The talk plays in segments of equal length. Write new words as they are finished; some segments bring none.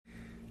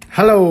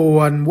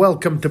Hello and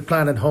welcome to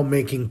Planet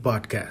Homemaking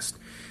Podcast.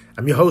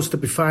 I'm your host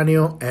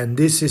Epifanio and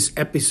this is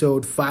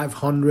episode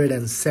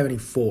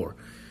 574.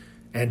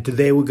 And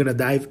today we're going to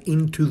dive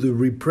into the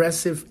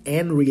repressive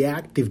and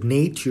reactive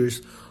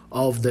natures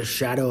of the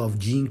shadow of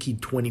Gene Key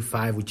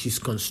 25, which is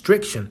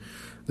constriction.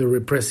 The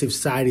repressive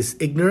side is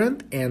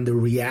ignorant and the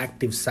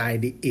reactive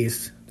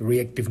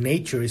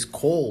nature is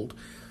cold.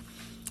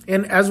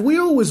 And as we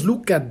always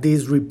look at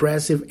these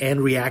repressive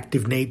and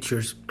reactive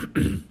natures,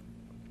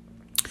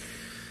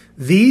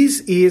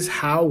 this is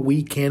how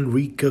we can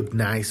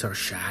recognize our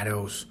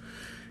shadows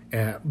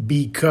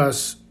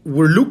because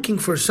we're looking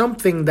for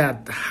something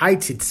that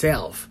hides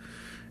itself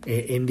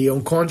in the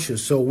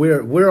unconscious. So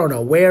we're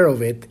unaware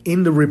of it.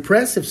 In the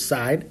repressive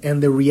side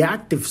and the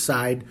reactive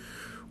side,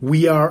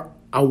 we are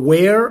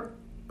aware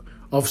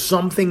of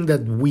something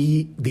that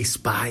we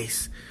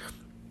despise.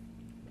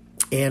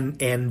 And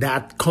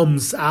that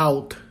comes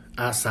out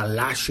as a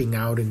lashing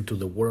out into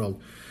the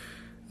world.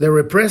 The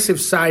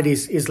repressive side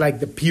is like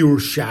the pure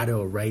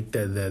shadow, right?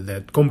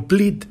 The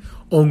complete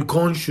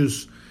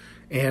unconscious.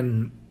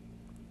 And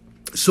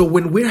so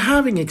when we're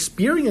having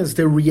experience,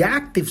 the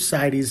reactive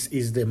side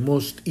is the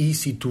most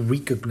easy to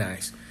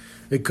recognize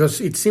because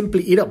it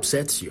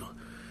upsets you.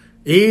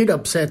 It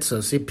upsets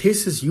us. It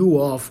pisses you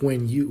off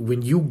when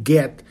you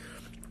get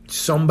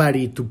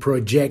somebody to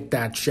project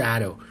that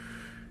shadow.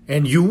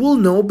 And you will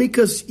know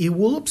because it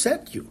will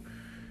upset you.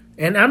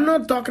 And I'm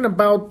not talking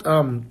about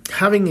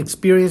having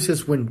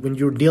experiences when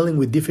you're dealing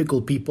with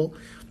difficult people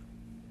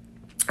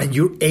and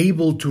you're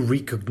able to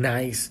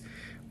recognize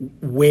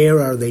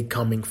where are they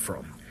coming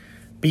from.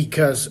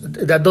 Because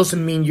that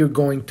doesn't mean you're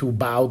going to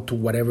bow to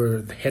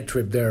whatever head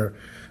trip they're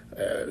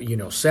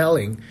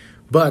selling.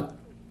 But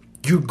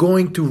you're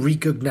going to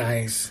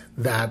recognize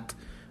that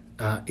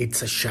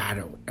it's a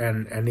shadow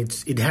and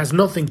it has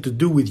nothing to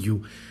do with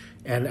you.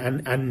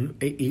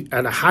 And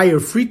at a higher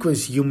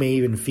frequency, you may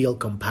even feel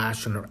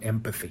compassion or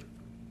empathy.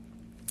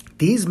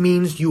 This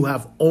means you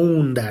have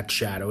owned that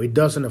shadow. It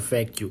doesn't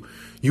affect you.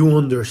 You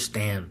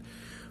understand.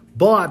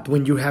 But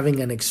when you're having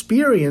an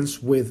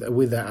experience with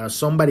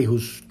somebody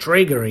who's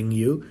triggering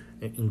you,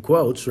 in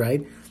quotes,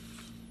 right?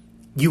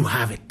 You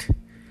have it.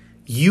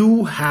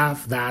 You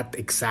have that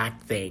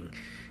exact thing.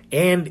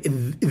 And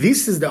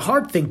this is the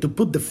hard thing, to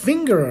put the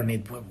finger on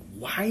it.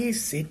 Why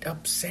is it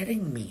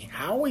upsetting me?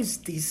 How is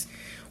this?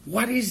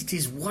 What is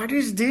this? What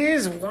is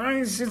this? Why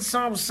is it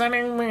so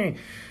upsetting me?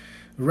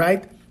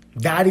 Right?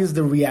 That is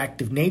the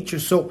reactive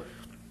nature. So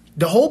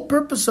the whole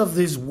purpose of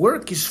this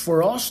work is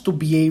for us to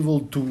be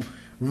able to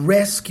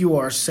rescue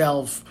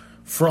ourselves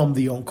from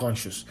the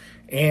unconscious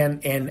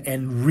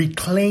and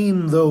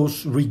reclaim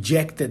those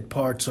rejected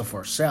parts of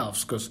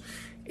ourselves. Because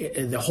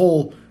the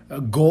whole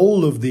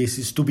goal of this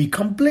is to be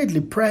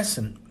completely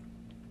present.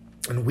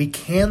 And we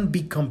can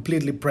be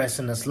completely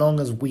present as long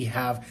as we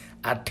have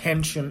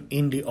attention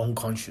in the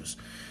unconscious.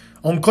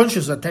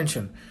 Unconscious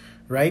attention,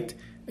 right?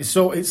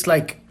 So it's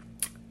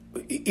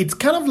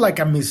kind of like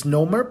a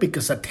misnomer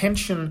because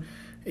attention,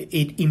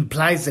 it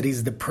implies that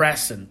it's the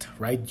present,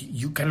 right?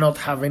 You cannot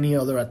have any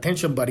other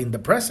attention but in the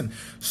present.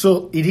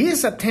 So it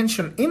is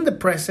attention in the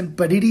present,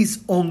 but it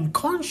is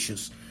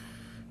unconscious,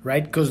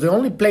 right? Because the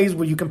only place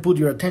where you can put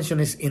your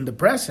attention is in the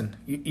present.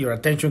 Your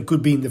attention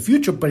could be in the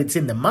future, but it's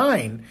in the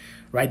mind,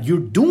 right? You're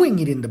doing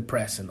it in the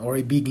present, or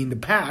it being in the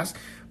past,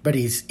 but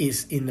it's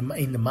in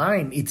the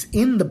mind. It's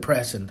in the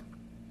present.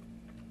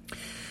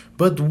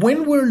 But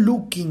when we're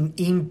looking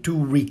into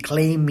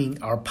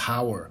reclaiming our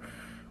power,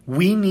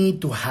 we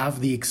need to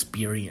have the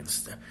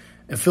experience.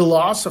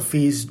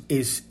 Philosophy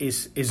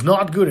is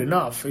not good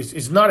enough.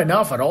 It's not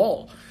enough at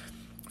all.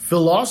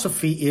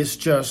 Philosophy is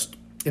just,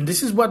 and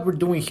this is what we're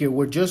doing here.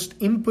 We're just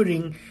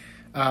inputting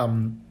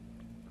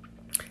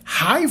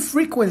high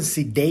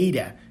frequency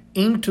data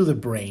into the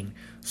brain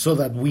so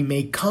that we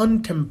may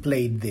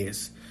contemplate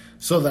this,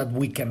 so that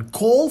we can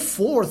call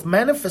forth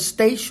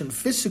manifestation,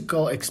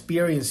 physical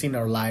experience in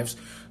our lives,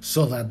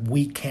 so that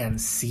we can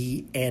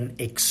see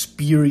and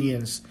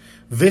experience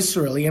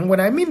viscerally. And when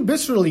I mean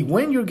viscerally,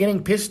 when you're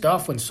getting pissed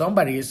off, when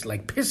somebody is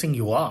like pissing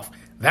you off,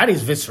 that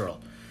is visceral.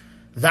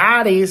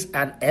 That is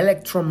an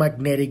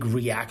electromagnetic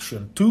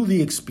reaction to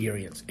the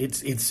experience.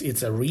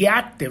 It's a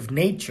reactive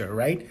nature,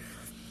 right?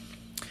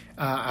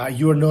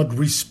 You're not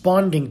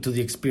responding to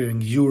the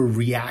experience, you're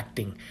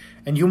reacting.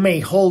 And you may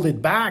hold it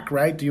back,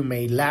 right? You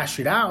may lash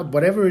it out.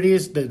 Whatever it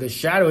is, the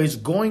shadow is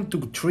going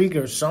to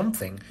trigger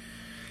something.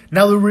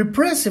 Now, the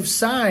repressive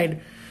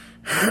side,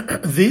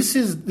 this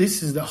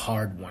is the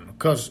hard one,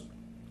 because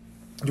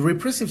the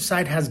repressive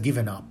side has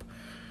given up.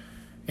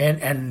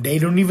 And they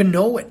don't even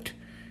know it.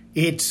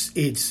 It's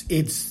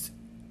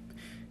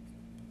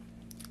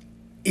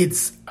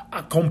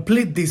a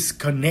complete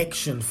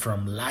disconnection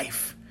from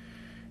life.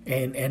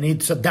 And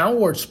it's a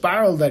downward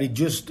spiral that it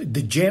just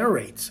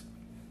degenerates.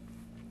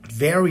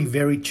 Very,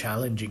 very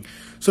challenging.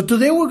 So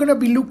today we're going to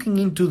be looking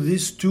into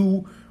these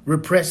two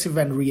repressive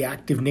and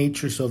reactive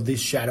natures of this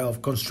shadow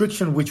of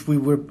constriction, which we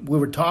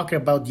were talking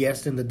about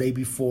yesterday and the day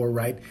before,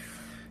 right?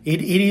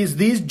 It is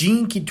this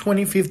gene key,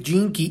 25th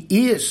gene key,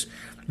 is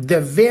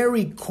the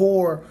very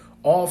core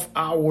of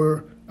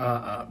our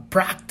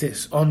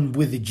practice on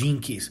with the gene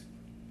keys.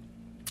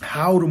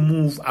 How to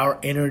move our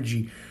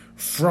energy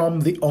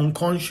from the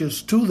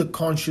unconscious to the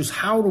conscious,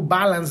 how to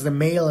balance the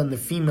male and the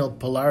female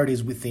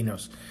polarities within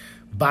us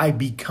by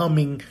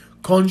becoming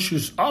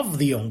conscious of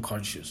the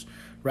unconscious,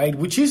 right?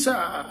 Which is,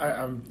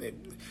 to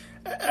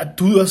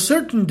a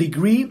certain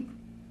degree,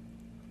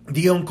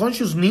 the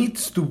unconscious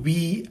needs to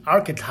be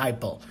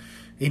archetypal.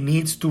 It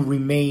needs to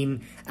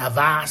remain a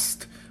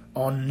vast,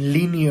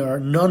 non-linear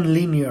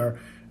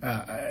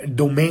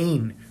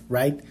domain,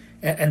 right?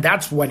 And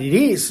that's what it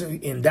is,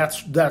 and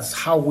that's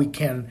how we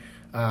can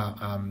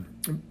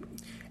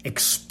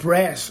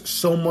express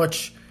so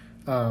much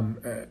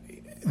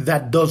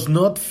that does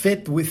not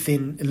fit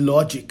within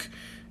logic.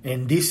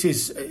 And this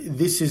is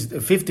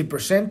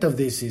 50% of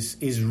this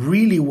is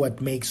really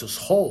what makes us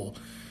whole.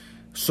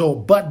 So,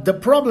 but the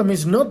problem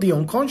is not the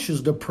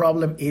unconscious. The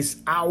problem is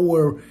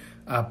our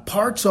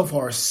parts of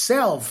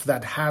ourself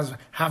that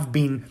have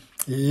been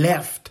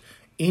left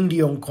in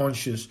the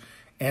unconscious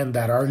and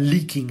that are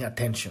leaking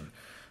attention.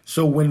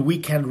 So when we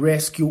can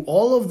rescue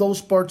all of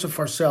those parts of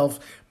ourselves,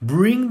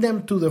 bring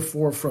them to the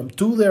forefront,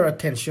 to their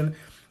attention,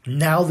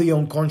 now the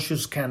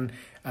unconscious can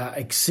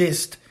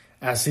exist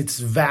as its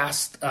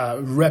vast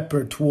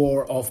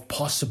repertoire of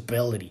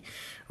possibility,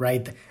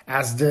 right?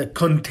 As the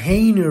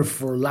container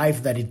for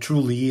life that it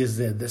truly is,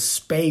 the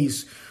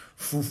space,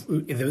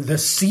 the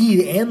sea,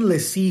 the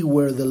endless sea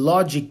where the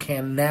logic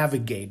can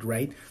navigate,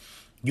 right?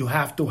 You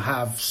have to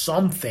have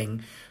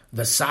something,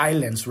 the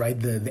silence, right?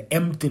 The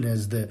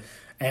emptiness,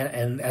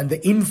 and the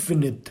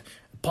infinite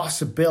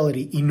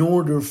possibility in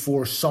order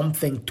for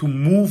something to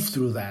move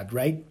through that,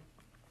 right?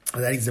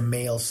 That is the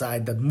male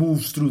side that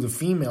moves through the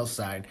female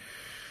side.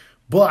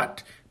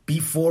 But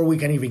before we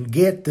can even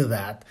get to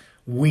that,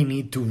 we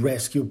need to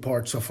rescue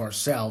parts of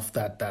ourselves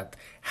that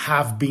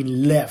have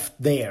been left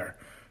there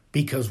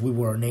because we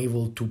were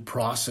unable to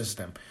process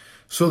them.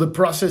 So the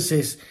process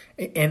is,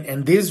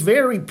 and this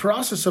very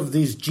process of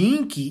this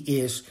gene key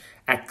is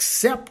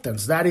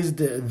acceptance. That is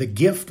the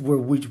gift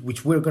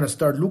which we're going to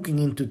start looking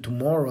into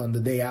tomorrow and the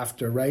day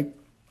after, right?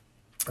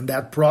 And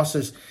that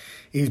process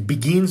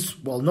begins,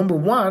 well, number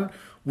one,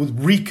 with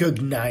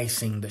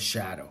recognizing the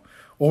shadow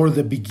or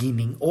the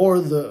beginning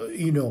or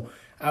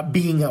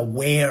being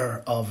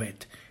aware of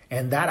it.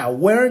 And that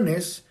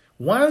awareness,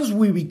 once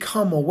we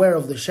become aware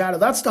of the shadow,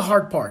 that's the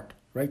hard part,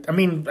 right? I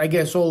mean, I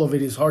guess all of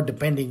it is hard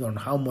depending on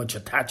how much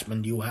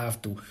attachment you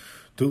have to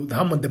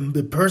how much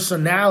the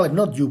personality,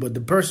 not you, but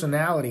the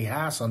personality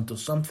has onto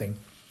something.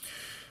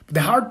 But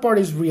the hard part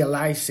is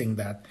realizing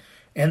that.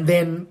 And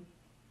then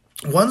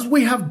once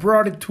we have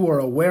brought it to our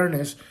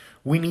awareness,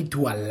 we need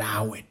to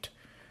allow it.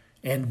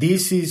 And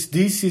this is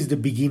the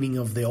beginning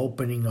of the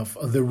opening of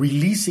the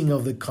releasing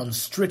of the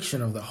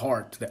constriction of the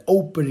heart, the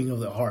opening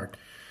of the heart.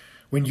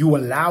 When you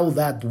allow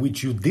that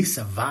which you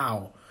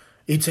disavow,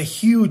 it's a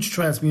huge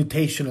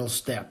transmutational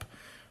step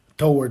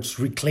towards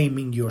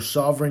reclaiming your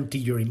sovereignty,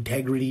 your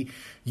integrity,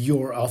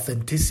 your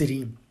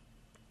authenticity.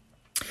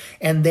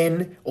 And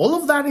then all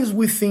of that is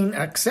within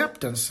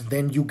acceptance.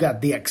 Then you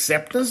got the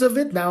acceptance of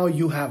it. Now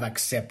you have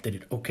accepted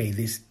it. Okay,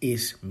 this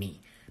is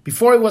me.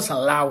 Before it was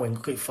allowing,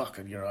 okay, fuck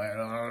it,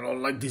 I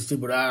don't like this thing,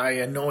 but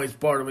I know it's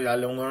part of me. I'm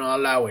going to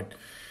allow it.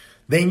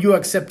 Then you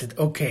accept it.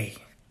 Okay,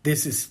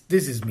 this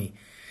is me.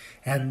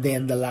 And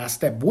then the last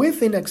step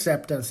within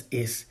acceptance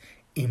is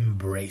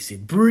embrace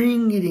it.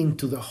 Bring it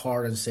into the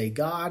heart and say,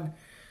 God,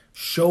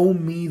 show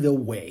me the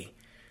way.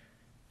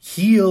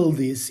 Heal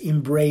this,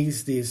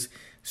 embrace this,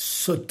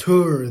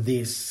 suture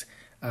this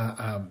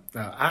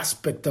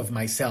aspect of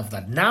myself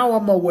that now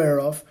I'm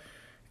aware of,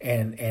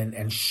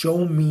 and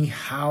show me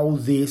how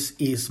this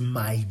is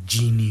my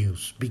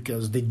genius.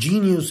 Because the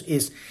genius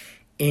is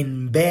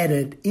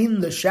embedded in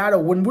the shadow.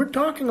 When we're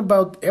talking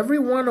about every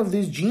one of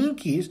these gene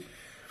keys,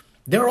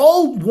 they're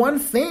all one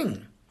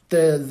thing.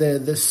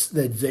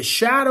 The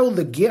shadow,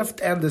 the gift,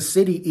 and the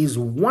city is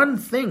one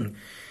thing.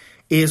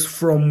 Is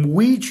from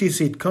which is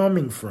it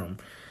coming from?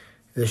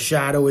 The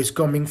shadow is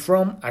coming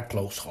from a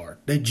closed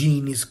heart. The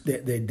gene is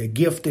the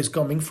gift is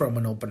coming from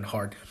an open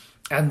heart,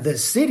 and the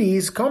city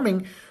is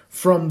coming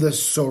from the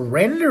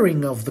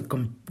surrendering of the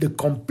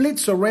complete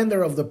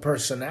surrender of the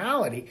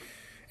personality.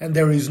 And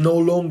there is no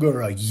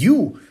longer a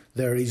you.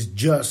 There is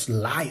just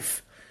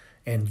life,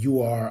 and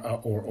you are,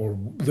 or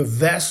the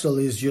vessel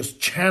is just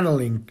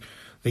channeling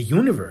the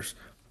universe.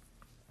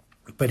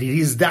 But it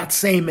is that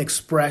same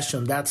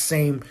expression, that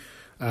same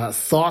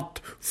thought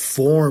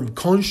form,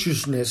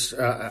 consciousness,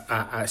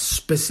 a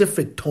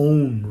specific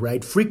tone,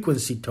 right?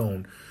 Frequency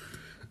tone.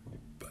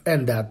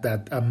 And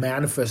that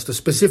manifests a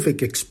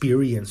specific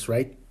experience,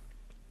 right?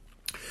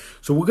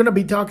 So we're going to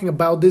be talking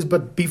about this.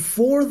 But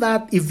before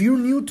that, if you're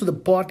new to the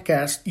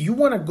podcast, you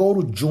want to go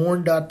to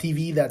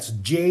journ.tv. That's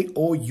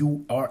JOURN.tv.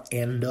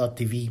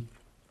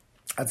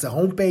 That's the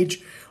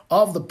homepage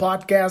of the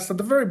podcast. At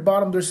the very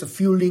bottom, there's a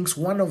few links.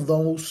 One of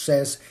those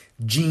says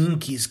Gene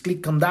Keys.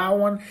 Click on that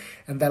one,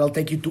 and that'll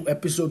take you to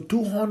episode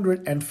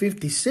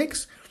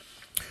 256,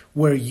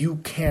 where you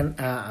can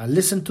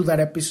listen to that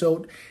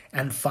episode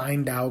and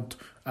find out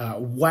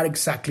what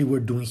exactly we're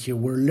doing here.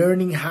 We're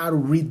learning how to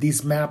read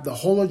this map, the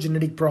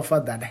hologenetic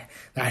profile that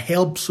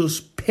helps us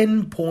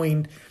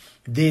pinpoint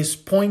these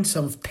points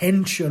of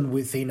tension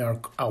within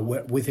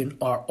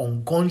our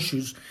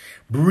unconscious,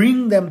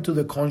 bring them to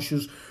the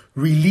conscious,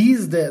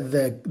 release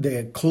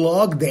the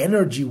clogged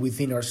energy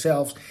within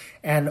ourselves,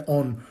 and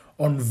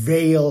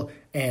unveil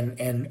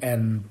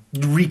and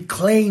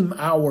reclaim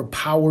our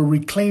power,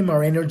 reclaim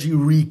our energy,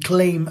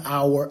 reclaim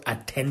our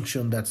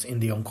attention that's in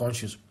the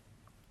unconscious.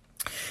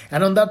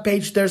 And on that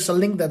page, there's a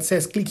link that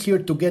says, click here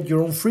to get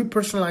your own free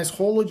personalized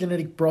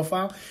hologenetic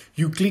profile.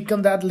 You click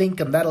on that link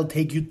and that'll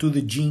take you to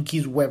the Gene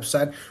Keys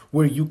website,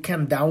 where you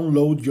can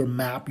download your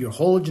map, your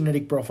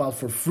hologenetic profile,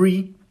 for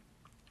free.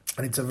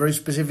 And it's a very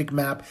specific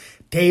map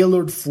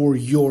tailored for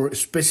your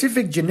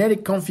specific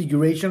genetic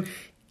configuration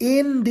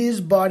in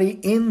this body,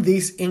 in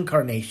this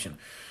incarnation.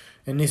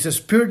 And it's a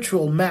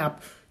spiritual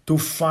map to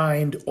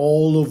find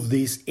all of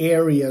these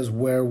areas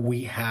where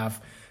we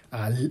have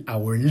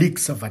our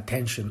leaks of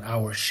attention,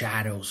 our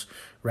shadows,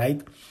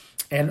 right?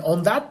 And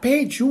on that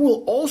page, you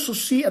will also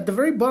see at the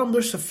very bottom,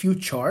 there's a few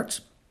charts.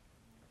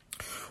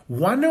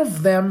 One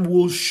of them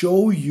will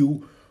show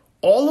you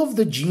all of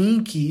the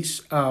gene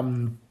keys,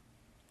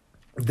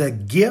 the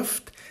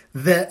gift,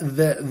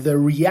 the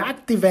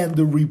reactive and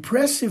the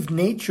repressive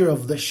nature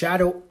of the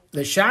shadow,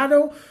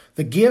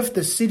 the gift,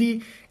 the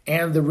city,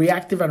 and the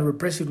reactive and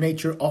repressive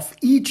nature of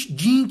each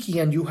gene key.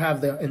 And you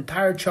have the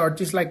entire chart.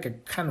 It's like a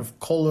kind of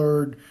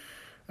colored,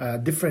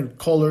 different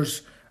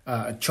colors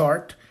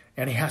chart,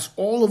 and it has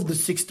all of the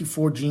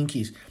 64 gene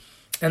keys.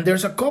 And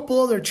there's a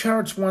couple other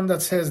charts, one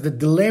that says the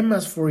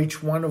dilemmas for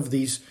each one of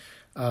these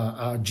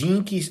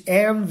gene keys,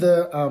 and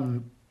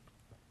the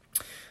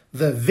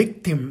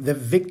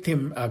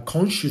victim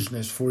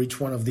consciousness for each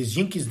one of these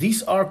gene keys.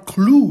 These are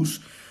clues.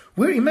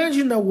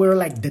 Imagine that we're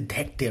like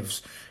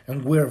detectives,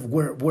 and we're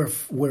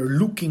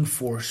looking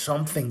for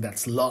something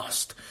that's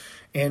lost.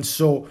 And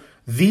so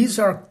these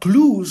are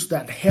clues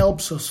that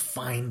helps us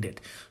find it.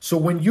 So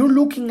when you're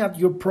looking at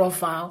your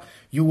profile,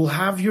 you will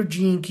have your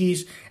gene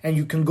keys, and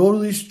you can go to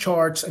these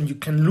charts and you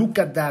can look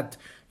at that,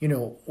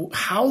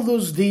 how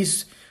does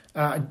this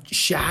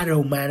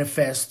shadow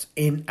manifest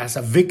in as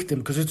a victim,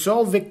 because it's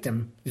all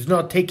victim. It's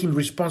not taking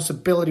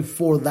responsibility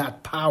for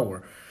that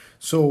power.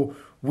 So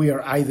we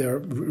are either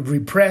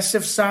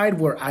repressive side,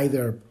 we're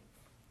either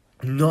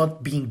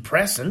not being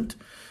present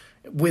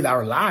with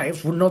our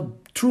lives, we're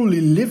not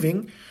truly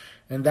living,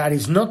 and that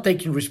is not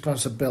taking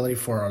responsibility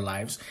for our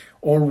lives.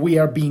 Or we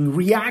are being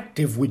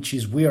reactive, which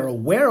is we are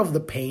aware of the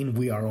pain,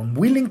 we are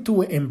unwilling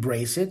to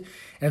embrace it,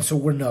 and so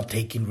we're not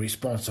taking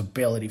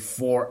responsibility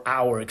for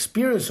our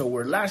experience. So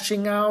we're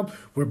lashing out,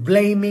 we're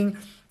blaming,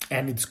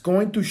 and it's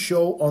going to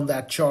show on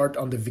that chart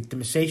on the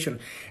victimization.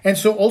 And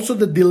so also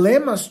the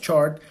dilemmas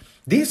chart,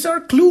 these are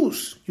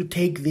clues. You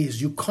take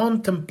this, you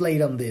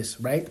contemplate on this,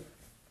 right?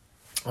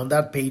 On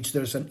that page,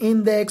 there's an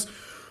index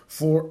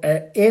for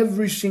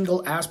every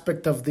single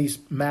aspect of this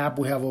map.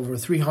 We have over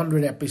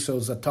 300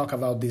 episodes that talk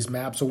about this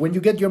map. So when you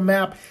get your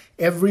map,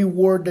 every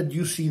word that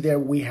you see there,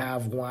 we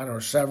have one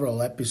or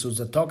several episodes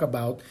that talk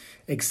about,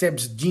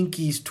 except Gene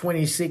Keys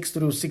 26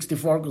 through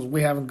 64, because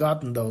we haven't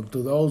gotten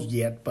to those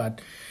yet.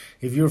 But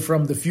if you're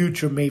from the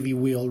future, maybe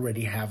we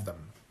already have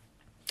them.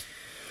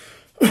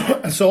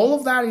 So all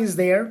of that is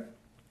there.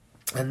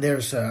 And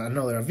there's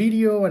another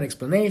video and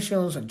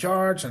explanations and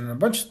charts and a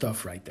bunch of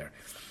stuff right there.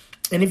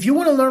 And if you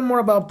want to learn more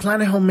about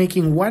planet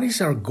homemaking, what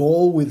is our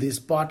goal with this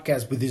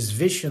podcast, with this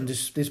vision,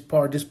 this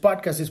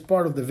podcast is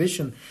part of the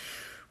vision.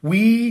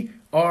 We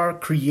are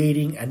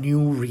creating a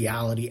new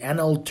reality, an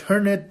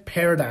alternate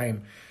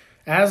paradigm.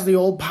 As the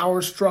old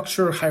power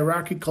structure,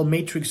 hierarchical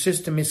matrix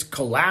system is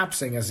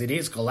collapsing, as it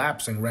is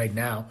collapsing right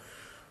now,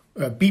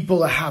 people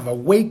that have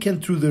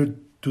awakened to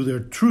their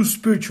true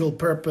spiritual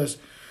purpose,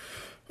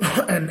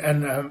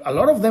 and a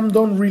lot of them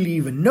don't really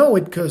even know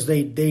it, because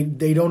they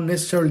don't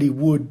necessarily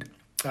would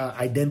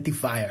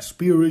identify as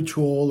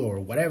spiritual or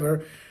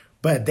whatever,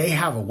 but they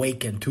have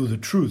awakened to the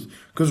truth,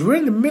 because we're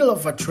in the middle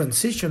of a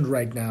transition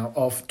right now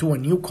to a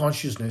new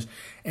consciousness,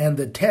 and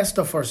the test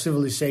of our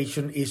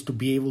civilization is to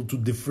be able to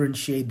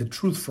differentiate the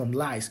truth from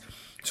lies.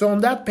 So on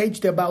that page,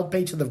 the About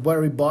page at the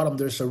very bottom,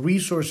 there's a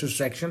resources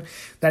section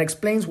that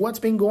explains what's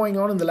been going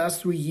on in the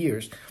last 3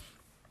 years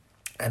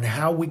and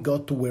how we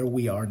got to where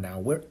we are now.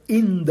 We're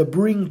in the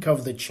brink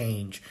of the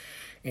change.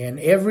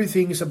 And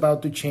everything is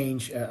about to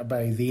change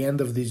by the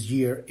end of this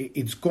year.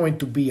 It's going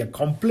to be a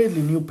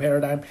completely new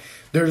paradigm.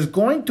 There's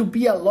going to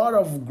be a lot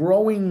of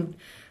growing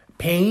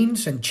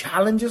pains and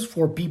challenges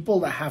for people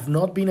that have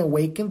not been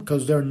awakened,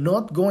 because they're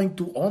not going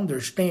to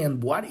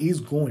understand what is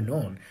going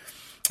on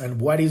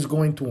and what is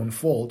going to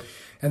unfold.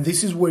 And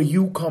this is where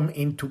you come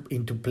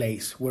into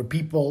place, where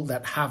people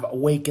that have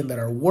awakened, that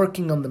are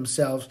working on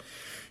themselves,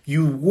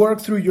 you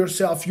work through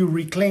yourself, you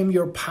reclaim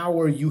your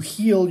power, you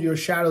heal your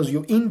shadows,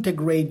 you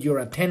integrate your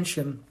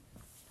attention,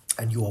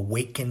 and you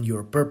awaken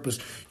your purpose,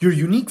 your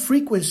unique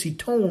frequency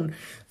tone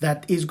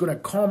that is going to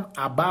come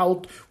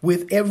about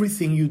with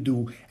everything you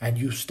do, and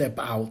you step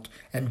out.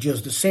 And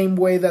just the same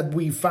way that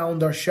we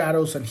found our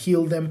shadows and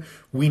healed them,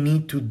 we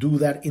need to do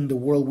that in the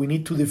world. We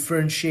need to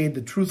differentiate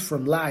the truth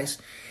from lies.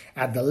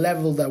 At the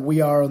level that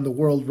we are on the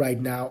world right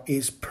now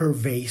is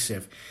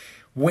pervasive.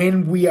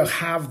 When we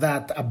have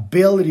that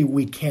ability,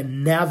 we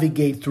can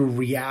navigate through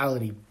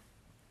reality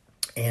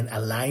and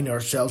align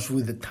ourselves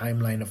with the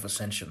timeline of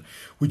ascension,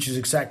 which is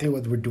exactly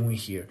what we're doing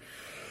here.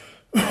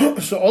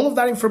 So all of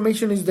that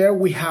information is there.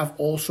 We have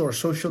also our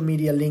social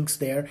media links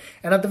there.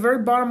 And at the very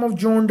bottom of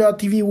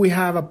journ.tv, we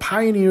have a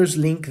pioneers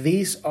link.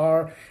 These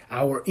are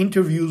our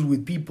interviews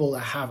with people that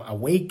have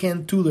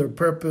awakened to their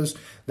purpose,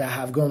 that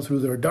have gone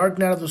through their dark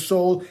night of the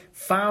soul,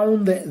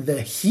 found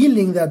the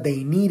healing that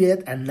they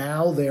needed, and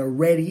now they're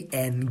ready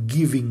and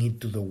giving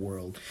it to the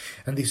world.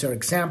 And these are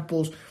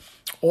examples.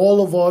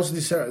 All of us,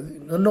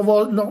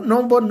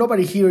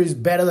 nobody here is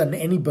better than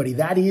anybody.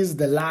 That is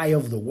the lie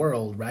of the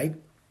world, right?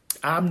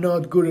 I'm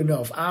not good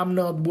enough. I'm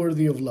not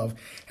worthy of love.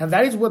 And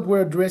that is what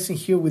we're addressing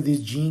here with this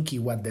gene key,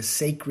 what the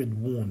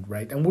sacred wound,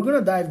 right? And we're going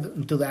to dive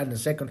into that in a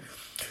second.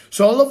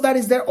 So all of that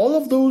is there. All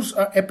of those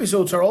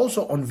episodes are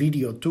also on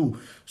video too.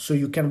 So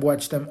you can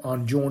watch them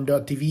on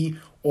journ.tv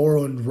or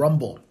on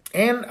Rumble.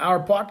 And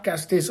our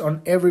podcast is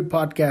on every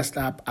podcast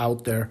app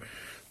out there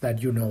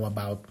that you know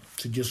about.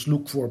 So just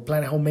look for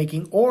Planet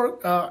Homemaking,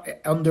 or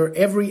under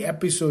every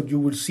episode you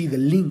will see the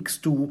links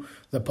to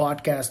the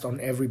podcast on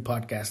every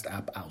podcast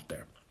app out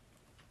there.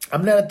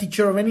 I'm not a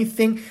teacher of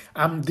anything.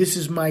 This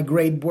is my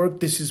great work.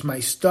 This is my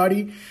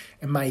study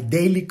and my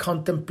daily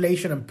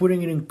contemplation. I'm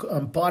putting it in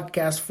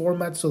podcast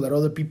format so that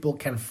other people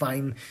can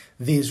find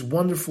this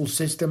wonderful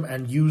system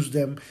and use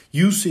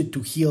it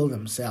to heal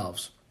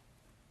themselves.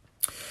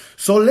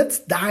 So let's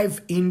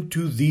dive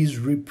into these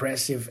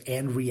repressive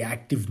and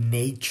reactive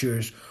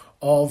natures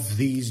of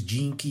these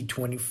Gene Key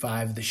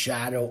 25, the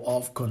shadow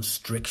of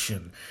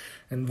constriction.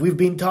 And we've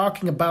been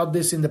talking about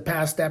this in the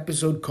past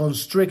episode.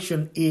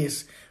 Constriction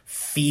is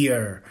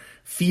fear.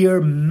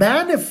 Fear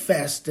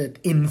manifested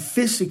in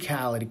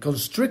physicality.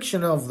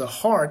 Constriction of the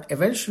heart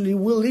eventually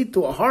will lead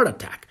to a heart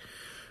attack.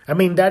 I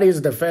mean, that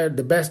is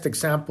the best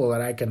example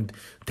that I can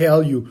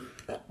tell you.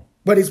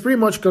 But it's pretty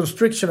much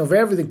constriction of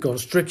everything.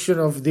 Constriction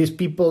of these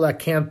people that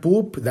can't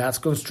poop, that's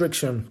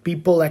constriction.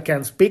 People that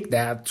can't speak,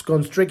 that's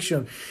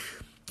constriction.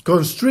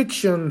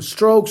 Constriction,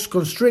 strokes,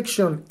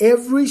 constriction,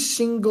 every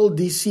single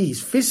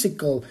disease,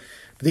 physical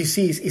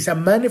disease, is a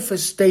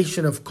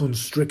manifestation of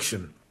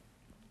constriction.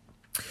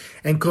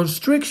 And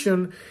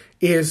constriction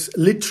is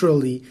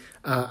literally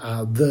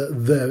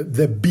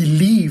the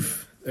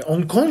belief, the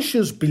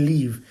unconscious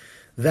belief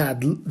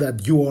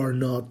that you are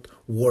not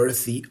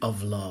worthy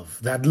of love,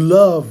 that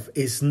love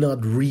is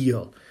not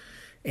real.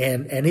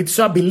 And it's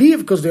a belief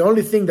because the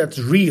only thing that's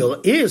real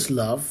is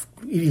love.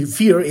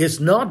 Fear is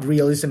not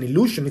real, it's an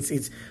illusion.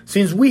 It's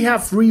since we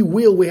have free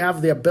will, we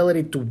have the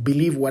ability to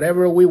believe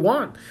whatever we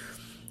want.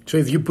 So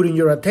if you put in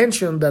your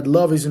attention that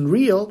love isn't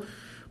real,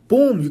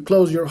 boom, you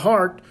close your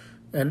heart,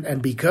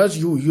 and because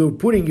you're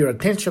putting your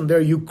attention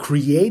there, you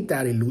create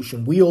that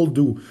illusion. We all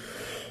do.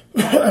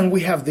 And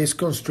we have this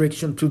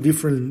constriction to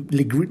different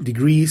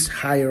degrees,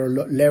 higher,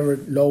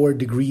 lower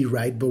degree,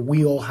 right? But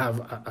we all have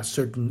a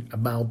certain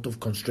amount of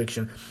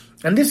constriction.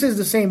 And this is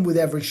the same with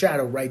every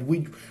shadow, right?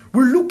 We're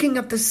looking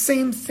at the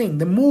same thing,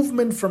 the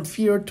movement from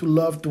fear to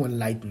love to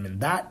enlightenment.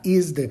 That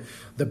is the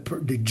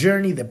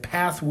journey, the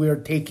path we're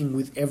taking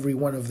with every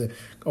one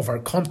of our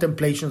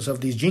contemplations of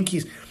these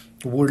jinkies.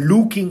 We're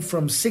looking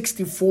from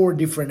 64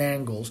 different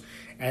angles,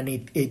 and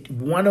it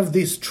one of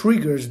these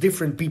triggers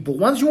different people.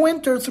 Once you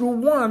enter through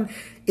one,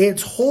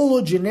 it's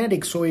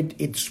hologenetic, so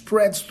it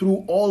spreads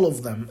through all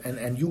of them,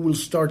 and you will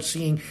start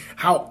seeing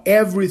how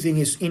everything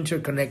is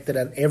interconnected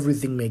and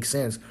everything makes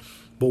sense.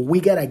 But we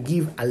gotta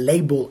give a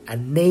label, a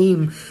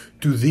name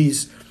to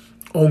these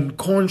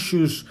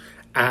unconscious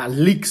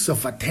leaks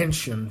of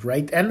attention,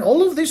 right? And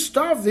all of this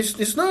stuff,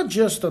 it's not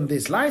just on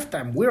this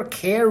lifetime. We're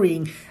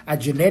carrying a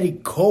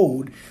genetic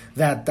code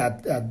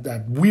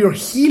that we're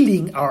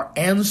healing our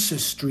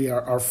ancestry,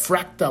 our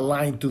fractal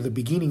line to the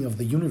beginning of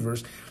the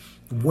universe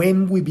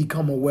when we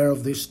become aware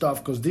of this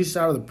stuff, because these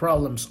are the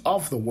problems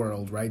of the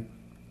world, right?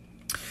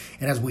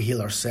 And as we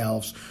heal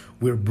ourselves,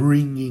 we're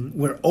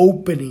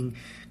opening,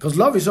 because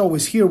love is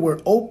always here, we're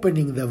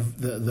opening the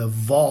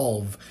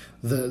valve,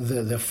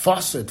 the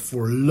faucet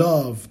for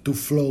love to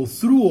flow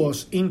through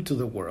us into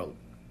the world.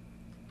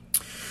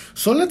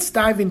 So let's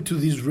dive into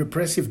this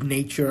repressive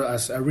nature,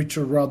 as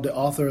Richard Rudd, the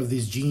author of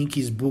this Gene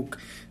Keys book,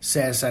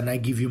 says, and I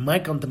give you my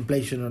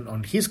contemplation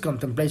on his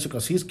contemplation,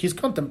 because he's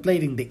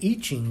contemplating the I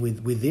Ching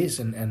with this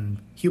and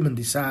human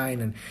design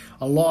and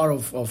a lot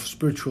of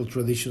spiritual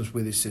traditions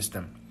with this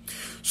system.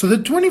 So the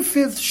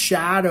 25th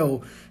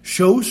shadow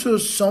shows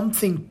us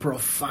something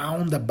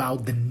profound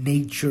about the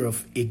nature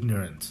of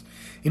ignorance.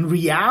 In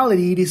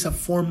reality, it is a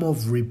form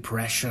of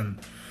repression.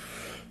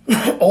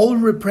 All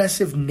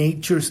repressive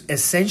natures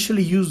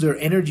essentially use their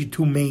energy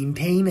to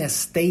maintain a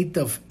state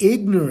of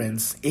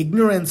ignorance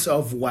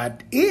of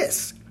what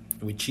is.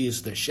 which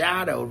is the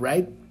shadow,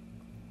 right?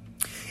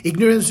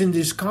 Ignorance in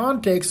this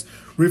context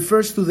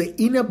refers to the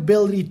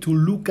inability to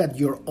look at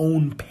your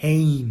own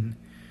pain.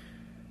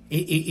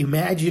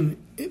 Imagine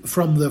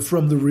from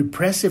the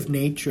repressive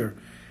nature,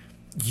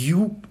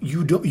 you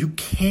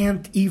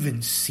can't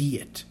even see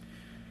it.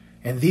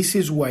 And this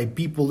is why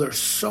there's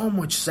so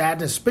much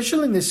sadness,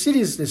 especially in the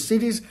cities. The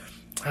cities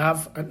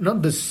have,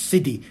 not the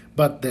city,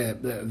 but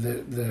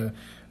the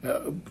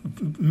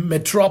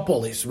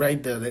metropolis,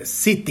 right? The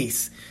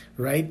cities,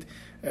 right?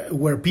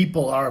 Where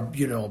people are,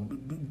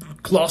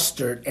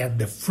 clustered, and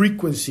the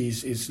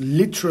frequencies is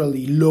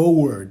literally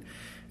lowered.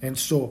 And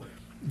so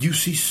you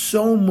see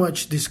so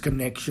much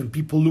disconnection,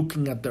 people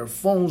looking at their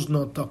phones,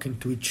 not talking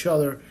to each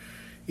other.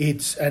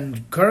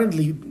 And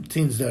currently,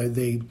 since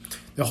the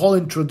whole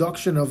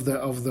introduction of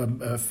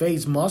the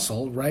face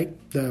muscle, right,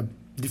 the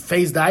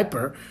face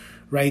diaper,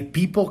 right,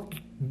 people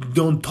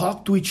don't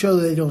talk to each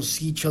other, they don't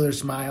see each other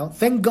smile.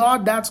 Thank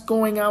God that's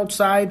going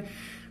outside.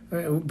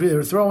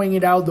 They're throwing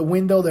it out the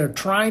window. They're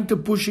trying to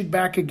push it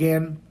back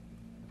again.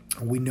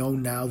 We know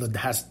now that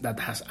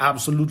has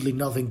absolutely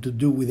nothing to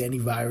do with any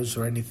virus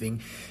or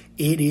anything.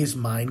 It is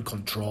mind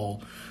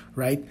control,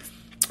 right?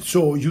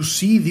 So you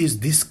see this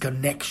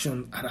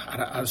disconnection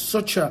at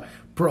such a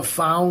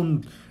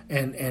profound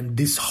and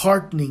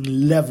disheartening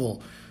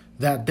level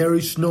that there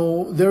is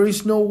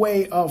no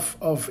way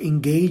of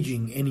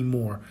engaging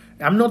anymore.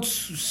 I'm not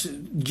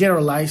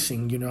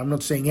generalizing, I'm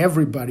not saying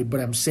everybody, but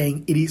I'm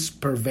saying it is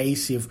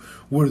pervasive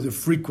where the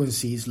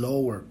frequency is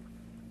lower.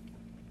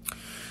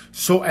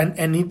 So,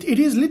 and it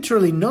is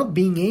literally not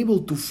being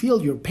able to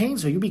feel your pain,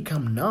 so you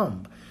become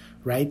numb,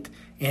 right?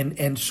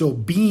 And so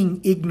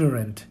being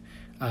ignorant,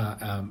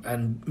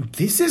 and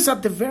this is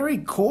at the very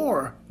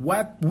core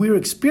what we're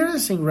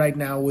experiencing right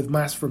now with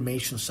mass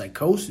formation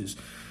psychosis,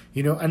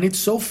 and it's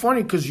so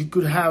funny because you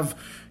could have,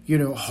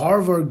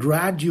 Harvard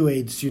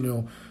graduates,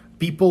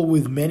 people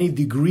with many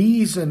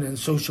degrees and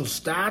social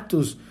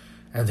status,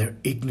 and they're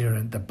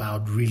ignorant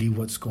about really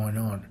what's going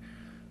on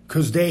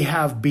because they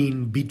have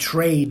been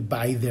betrayed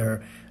by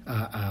their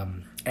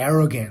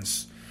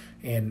arrogance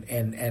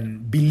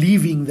and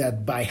believing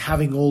that by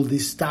having all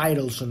these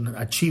titles and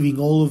achieving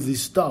all of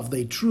this stuff,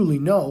 they truly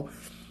know.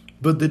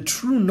 But the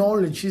true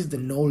knowledge is the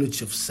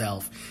knowledge of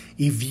self.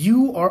 If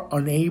you are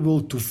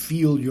unable to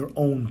feel your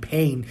own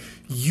pain,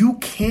 you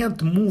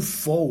can't move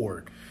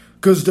forward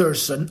because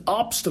there's an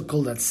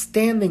obstacle that's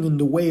standing in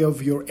the way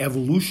of your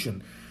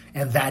evolution.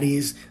 And that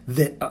is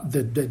the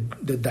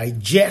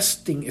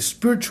digesting,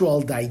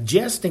 spiritual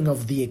digesting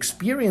of the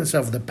experience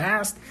of the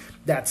past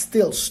that's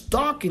still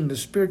stuck in the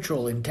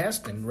spiritual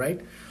intestine, right?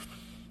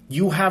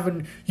 You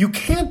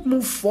can't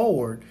move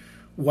forward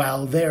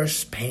while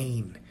there's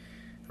pain,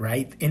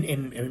 right?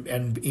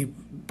 And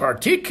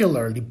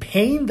particularly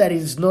pain that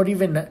is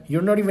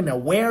you're not even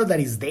aware that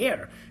is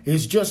there.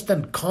 It's just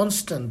a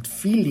constant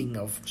feeling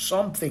of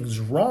something's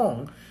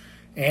wrong.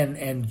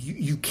 And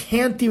you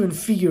can't even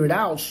figure it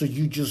out, so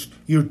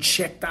you're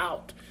checked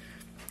out,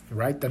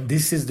 right? And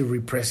this is the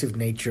repressive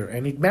nature,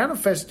 and it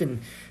manifests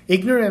in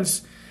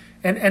ignorance,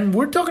 and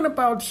we're talking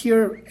about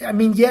here,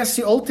 yes,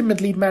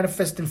 ultimately it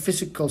manifests in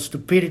physical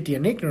stupidity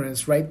and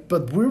ignorance, right?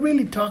 But we're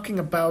really talking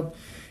about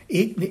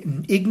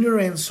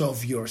ignorance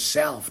of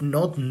yourself,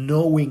 not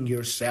knowing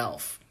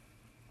yourself,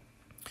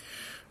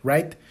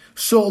 right?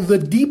 So the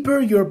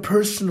deeper your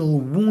personal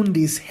wound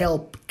is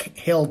held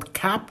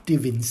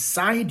captive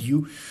inside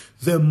you,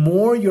 the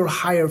more your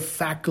higher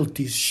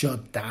faculties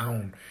shut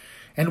down.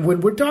 And when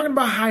we're talking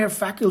about higher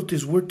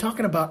faculties, we're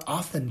talking about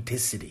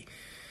authenticity.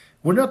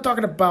 We're not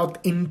talking about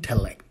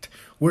intellect.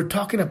 We're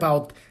talking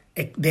about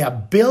the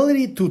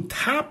ability to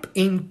tap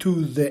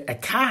into the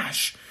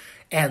Akash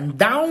and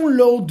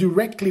download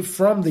directly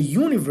from the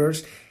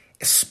universe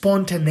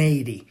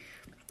spontaneity.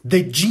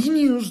 The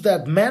genius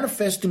that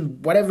manifests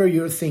in whatever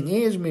your thing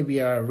is, maybe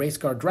a race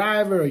car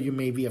driver, or you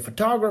may be a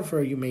photographer,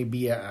 or you may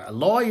be a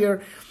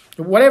lawyer,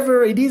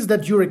 whatever it is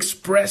that you're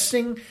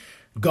expressing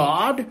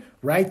God,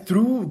 right?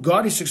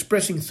 God is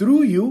expressing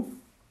through you,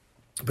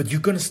 but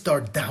you're going to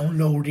start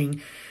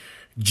downloading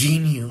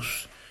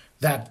genius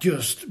that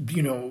just,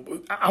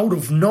 out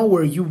of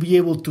nowhere, you'll be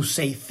able to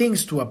say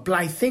things, to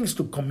apply things,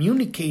 to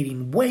communicate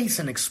in ways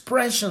and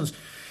expressions.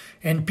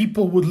 And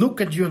people would look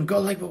at you and go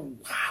like, well,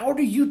 how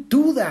do you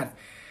do that?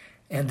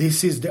 And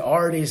this is the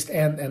artist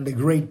and the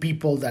great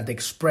people that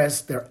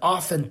express their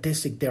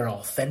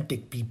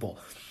authentic people.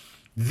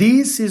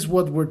 This is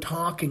what we're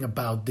talking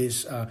about,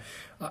 this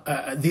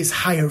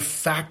higher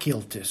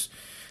faculties.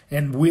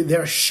 And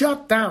they're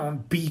shut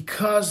down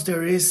because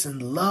there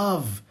isn't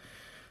love.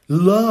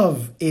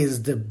 Love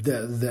is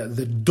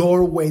the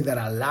doorway that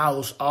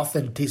allows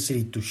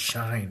authenticity to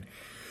shine.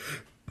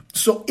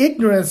 So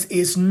ignorance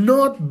is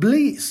not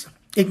bliss.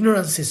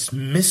 Ignorance is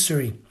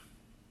misery.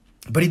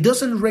 But it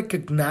doesn't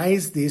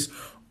recognize this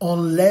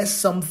unless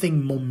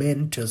something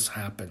momentous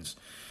happens.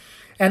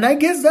 And I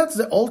guess that's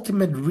the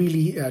ultimate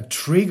really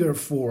trigger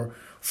for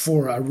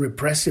a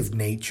repressive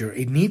nature.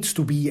 It needs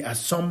to be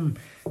some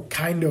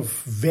kind of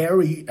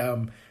very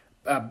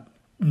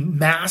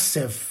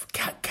massive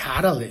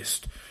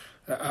catalyst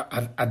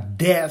a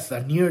death,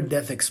 a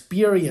near-death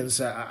experience,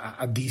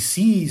 a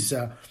disease,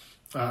 a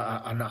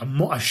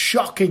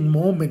shocking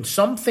moment,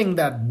 something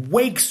that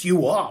wakes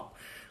you up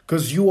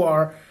because you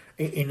are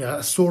in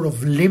a sort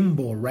of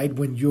limbo, right?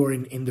 When you're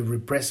in the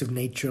repressive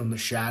nature, on the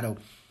shadow.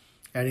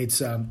 And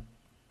it's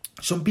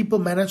some people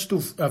manage to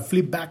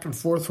flip back and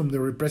forth from the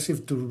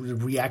repressive to the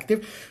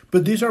reactive,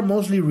 but these are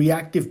mostly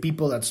reactive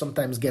people that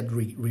sometimes get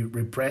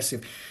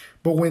repressive.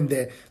 But when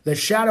the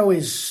shadow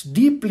is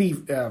deeply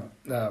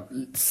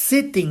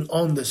sitting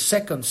on the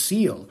second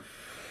seal,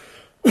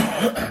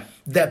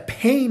 the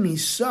pain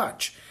is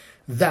such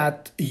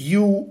that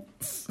you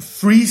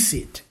freeze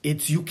it.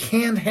 You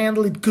can't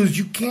handle it because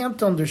you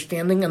can't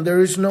understand it, and there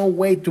is no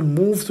way to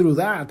move through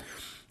that.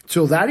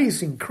 So that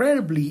is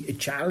incredibly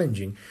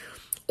challenging.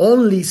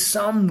 Only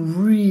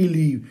some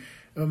really,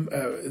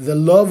 the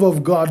love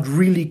of God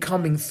really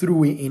coming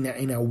through in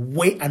an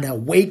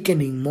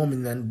awakening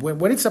moment. And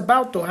when it's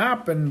about to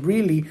happen,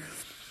 really,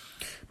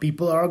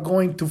 people are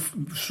going to,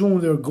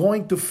 soon they're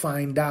going to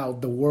find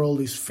out the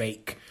world is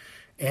fake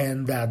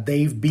and that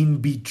they've been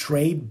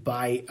betrayed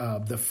by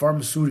the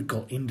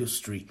pharmaceutical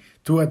industry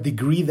to a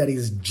degree that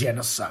is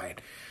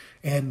genocide.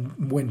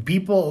 And when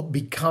people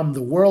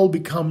the world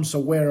becomes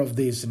aware of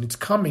this, and it's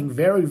coming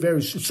very, very,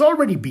 it's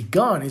already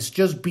begun. It's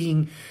just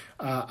being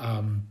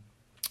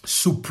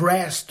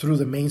suppressed through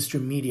the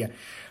mainstream media.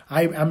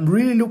 I'm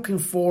really looking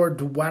forward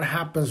to what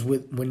happens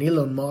when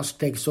Elon Musk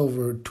takes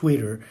over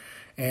Twitter,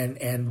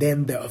 and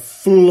then the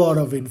flood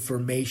of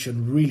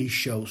information really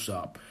shows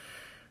up.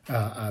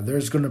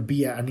 There's going to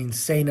be an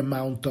insane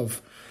amount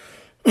of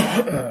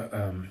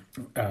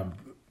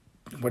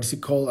what is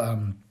it called?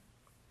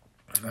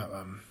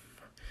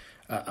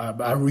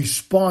 A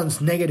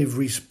response, negative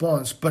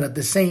response, but at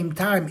the same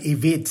time,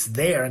 if it's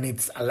there and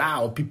it's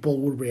allowed,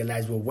 people will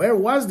realize, well, where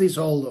was this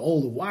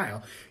all the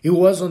while? It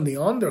was on the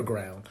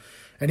underground,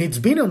 and it's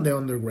been on the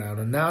underground,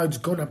 and now it's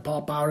going to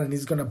pop out, and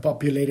it's going to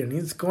populate, and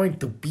it's going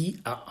to be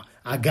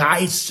a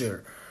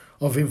geyser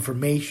of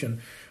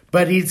information.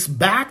 But it's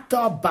backed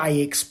up by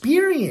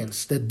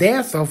experience, the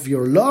death of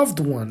your loved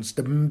ones,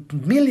 the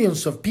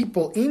millions of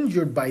people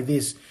injured by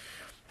this.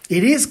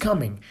 It is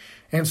coming.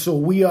 And so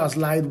we as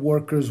light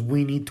workers,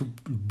 we need to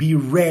be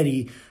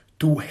ready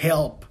to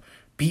help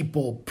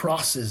people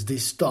process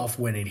this stuff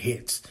when it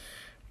hits.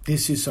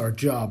 This is our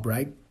job,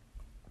 right?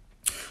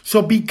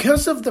 So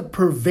because of the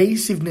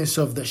pervasiveness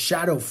of the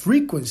shadow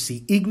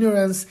frequency,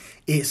 ignorance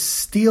is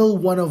still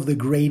one of the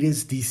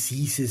greatest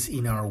diseases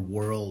in our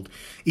world.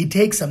 It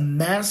takes a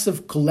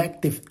massive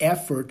collective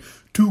effort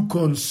to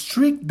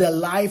constrict the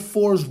life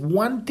force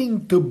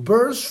wanting to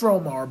burst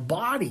from our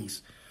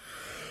bodies.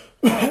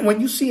 When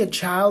you see a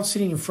child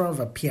sitting in front of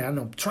a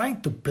piano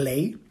trying to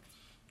play,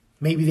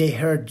 maybe they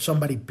heard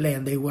somebody play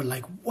and they were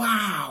like,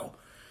 wow,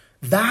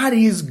 that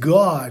is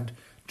God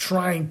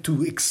trying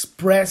to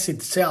express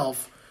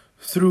itself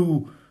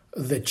through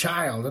the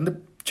child. And the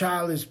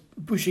child is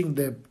pushing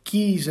the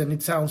keys and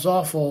it sounds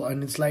awful.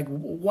 And it's like,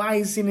 why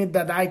isn't it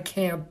that I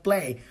can't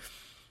play?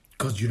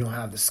 Because you don't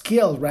have the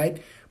skill,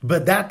 right?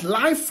 But that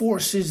life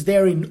force is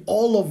there in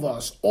all of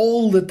us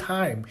all the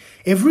time.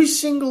 Every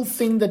single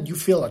thing that you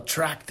feel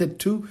attracted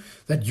to,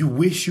 that you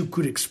wish you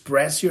could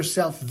express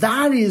yourself,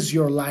 that is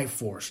your life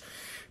force.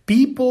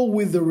 People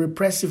with the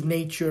repressive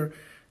nature,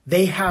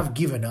 they have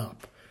given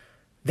up.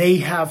 They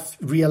have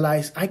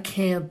realized, I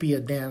can't be a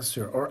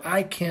dancer, or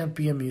I can't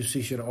be a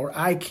musician, or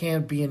I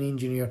can't be an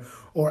engineer,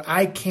 or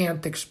I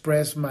can't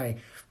express my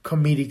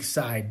comedic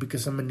side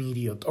because I'm an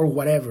idiot, or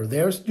whatever.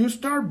 You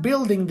start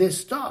building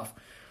this stuff.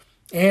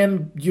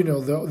 And, you know,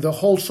 the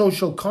whole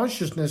social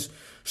consciousness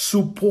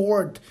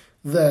support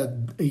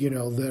the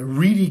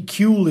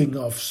ridiculing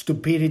of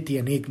stupidity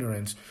and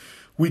ignorance,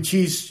 which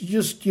is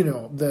just, you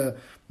know, the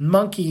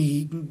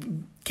monkey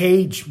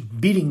cage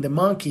beating the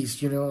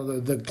monkeys, you know,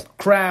 the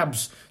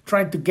crabs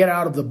trying to get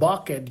out of the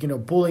bucket, you know,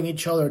 pulling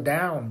each other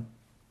down.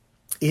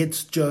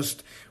 It's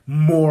just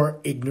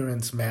more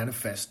ignorance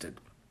manifested.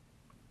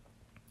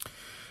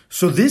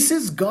 So this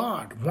is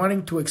God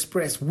wanting to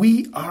express.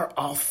 We are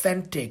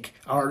authentic.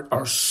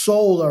 Our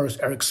soul, our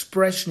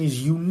expression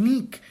is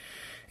unique.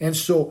 And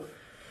so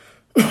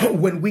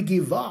when we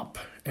give up,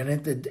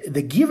 and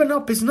the giving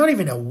up is not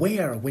even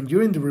aware. When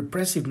you're in the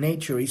repressive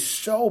nature, it's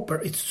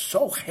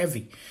so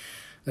heavy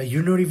that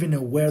you're not even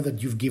aware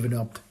that you've given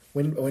up.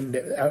 When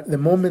the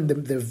moment,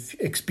 the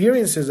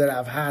experiences that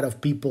I've had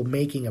of people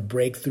making a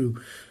breakthrough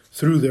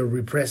through their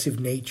repressive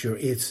nature,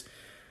 it's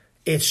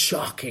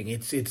shocking.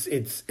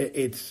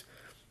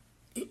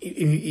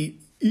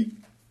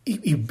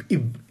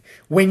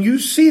 When you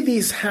see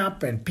this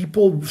happen,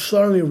 people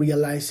suddenly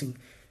realizing,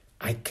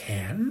 I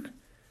can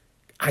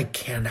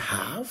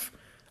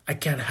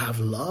have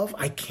love,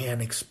 I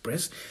can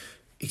express.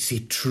 Is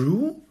it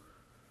true?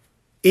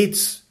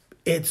 It's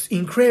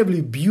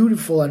incredibly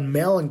beautiful and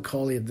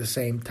melancholy at the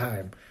same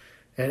time,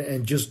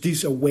 and just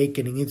this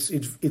awakening. It's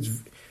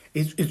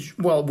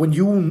well, when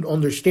you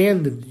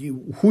understand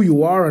who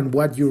you are and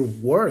what you're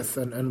worth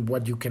and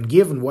what you can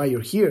give and why you're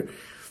here,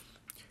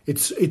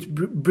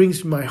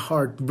 brings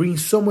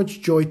so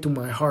much joy to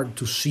my heart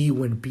to see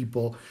when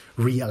people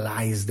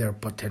realize their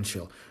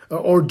potential,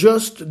 or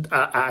just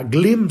a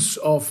glimpse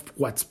of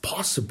what's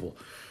possible,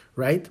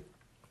 right?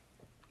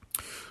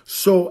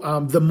 So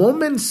the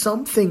moment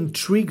something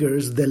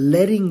triggers the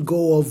letting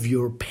go of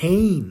your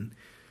pain,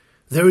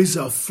 there is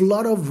a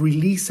flood of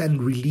release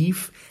and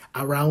relief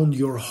around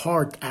your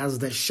heart as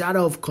the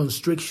shadow of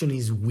constriction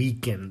is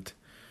weakened.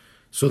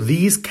 So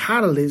these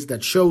catalysts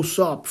that shows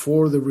up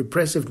for the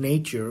repressive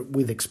nature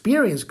with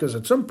experience, because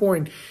at some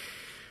point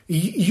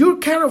you're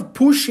kind of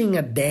pushing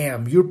a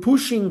dam. You're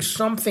pushing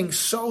something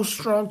so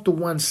strong to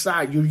one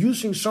side. You're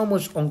using so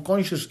much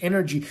unconscious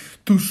energy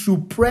to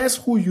suppress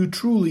who you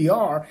truly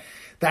are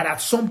that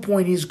at some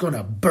point is going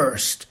to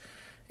burst.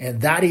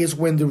 And that is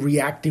when the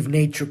reactive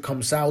nature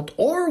comes out,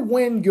 or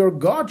when your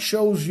God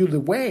shows you the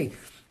way,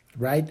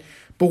 right?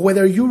 But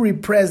whether you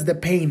repress the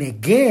pain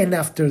again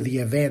after the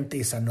event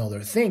is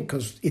another thing,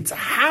 because it's a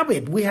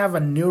habit. We have a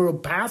neural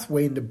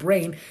pathway in the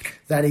brain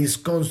that is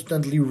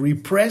constantly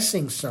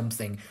repressing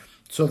something.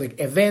 So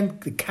the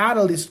event, the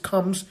catalyst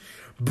comes,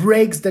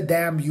 breaks the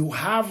dam. You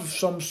have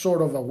some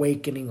sort of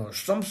awakening or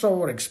some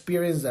sort of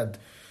experience that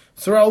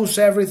throws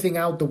everything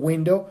out the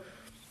window.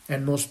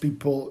 And most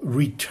people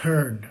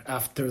return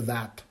after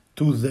that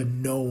to the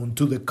known,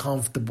 to the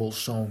comfortable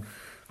zone,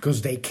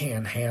 because they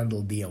can't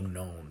handle the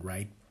unknown,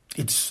 right?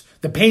 It's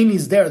the pain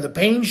is there. The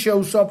pain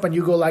shows up and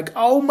you go like,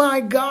 oh my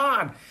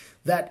God,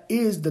 that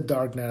is the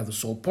dark night of the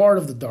soul, part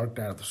of the dark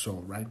night of the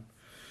soul, right?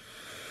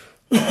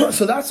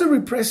 So that's the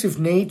repressive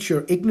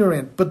nature,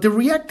 ignorant. But the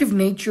reactive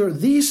nature,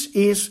 this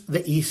is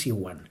the easy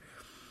one.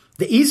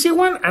 The easy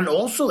one and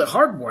also the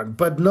hard one,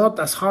 but not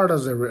as hard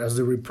as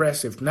the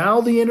repressive. Now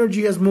the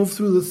energy has moved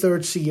through the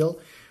third seal,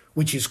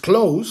 which is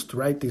closed,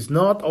 right? It's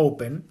not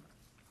open.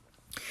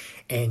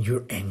 And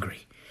you're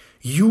angry.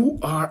 You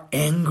are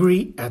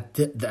angry at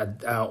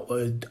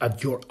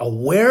at your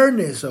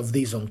awareness of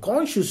this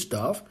unconscious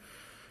stuff.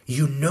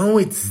 You know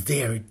it's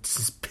there.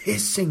 It's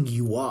pissing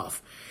you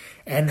off.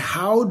 And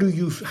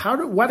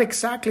what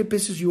exactly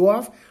pisses you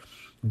off?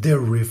 The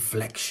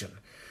reflection.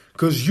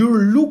 Because you're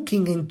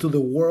looking into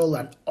the world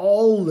and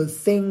all the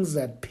things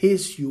that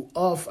piss you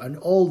off and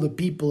all the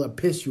people that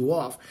piss you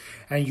off,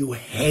 and you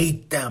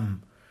hate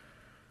them.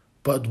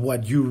 But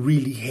what you're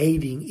really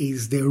hating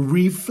is the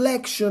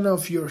reflection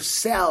of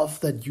yourself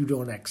that you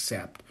don't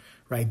accept,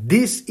 right?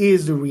 This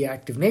is the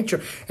reactive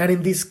nature. And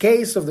in this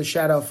case of the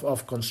shadow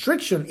of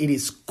constriction, it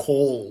is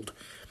cold.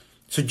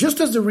 So just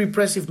as the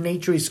repressive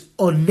nature is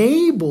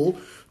unable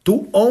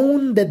to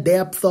own the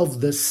depth of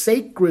the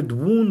sacred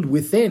wound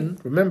within,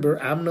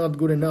 remember, I'm not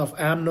good enough,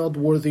 I'm not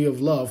worthy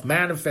of love,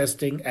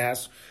 manifesting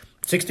as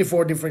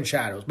 64 different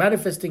shadows,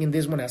 manifesting in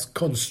this one as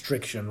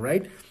constriction,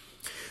 right?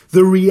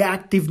 The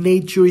reactive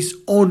nature is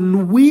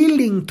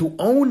unwilling to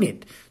own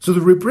it. So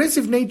the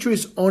repressive nature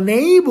is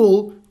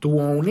unable to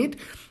own it,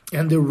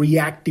 and the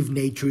reactive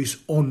nature is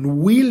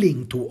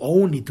unwilling to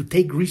own it, to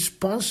take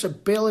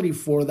responsibility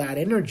for that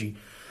energy.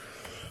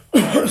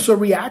 So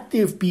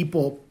reactive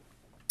people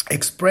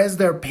express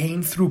their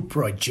pain through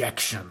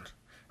projection,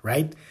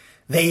 right?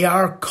 They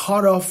are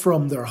cut off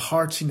from their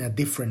hearts in a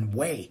different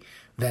way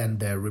than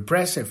the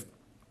repressive.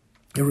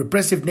 The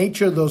repressive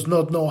nature does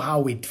not know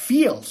how it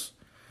feels.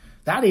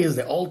 That is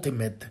the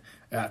ultimate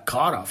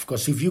cutoff,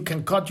 because if you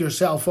can cut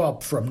yourself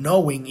up from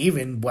knowing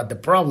even what the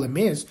problem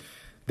is,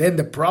 then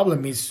the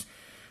problem is,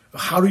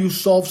 how do you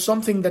solve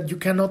something that you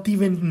cannot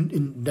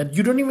even, that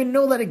you don't even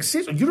know that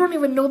exists, you don't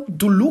even know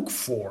to look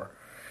for?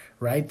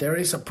 Right? There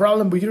is a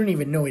problem, but you don't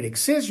even know it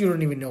exists. You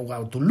don't even know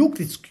how to look.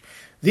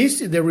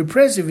 The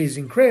repressive is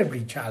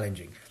incredibly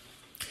challenging.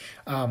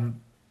 But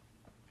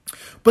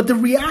the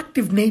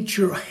reactive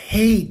nature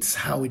hates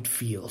how it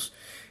feels.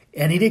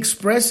 And it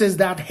expresses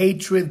that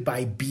hatred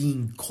by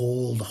being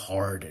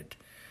cold-hearted.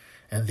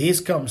 And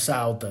this comes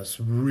out as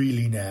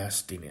really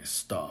nastiness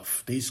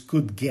stuff. This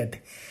could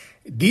get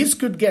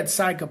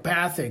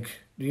psychopathic,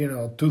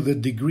 to the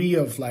degree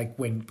of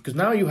because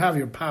now you have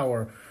your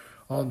power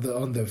on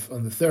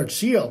the third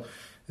seal.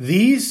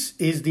 This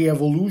is the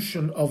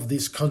evolution of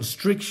this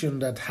constriction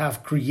that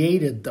have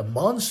created the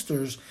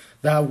monsters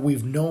that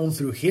we've known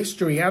through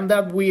history, and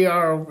that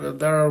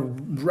are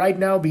right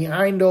now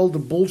behind all the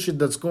bullshit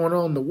that's going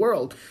on in the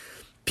world.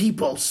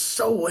 People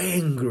so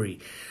angry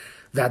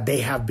that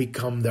they have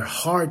become, their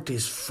heart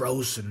is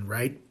frozen,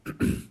 right?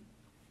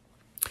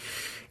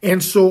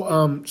 And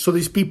so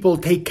these people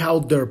take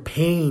out their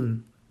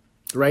pain,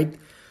 right?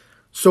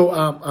 So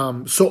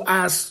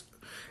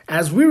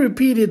as we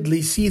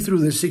repeatedly see through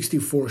the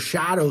 64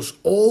 shadows,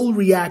 all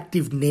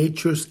reactive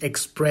natures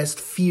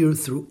expressed fear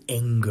through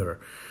anger.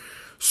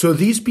 So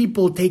these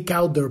people take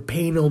out their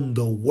pain on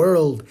the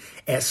world,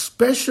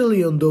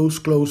 especially on those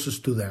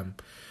closest to them.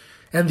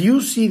 And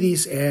you see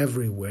this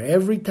everywhere.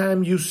 Every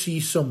time you see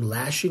some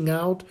lashing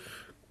out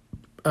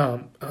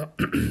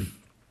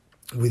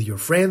with your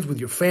friends, with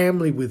your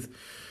family, with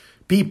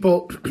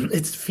people,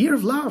 it's fear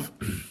of love.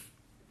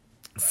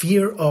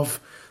 Fear of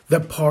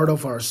the part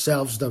of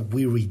ourselves that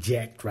we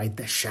reject, right?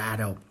 The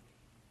shadow.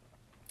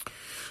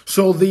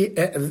 So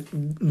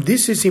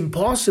this is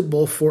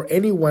impossible for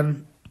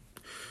anyone.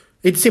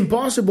 It's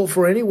impossible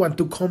for anyone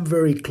to come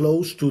very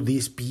close to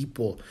these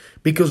people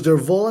because their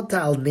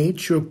volatile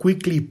nature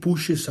quickly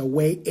pushes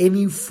away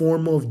any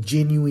form of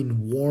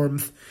genuine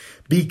warmth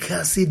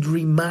because it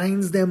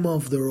reminds them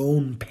of their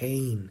own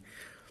pain.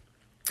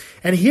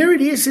 And here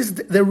it is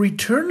the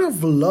return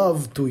of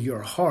love to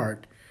your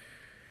heart.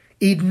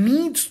 It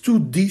needs to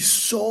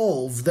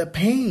dissolve the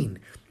pain.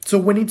 So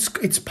when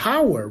it's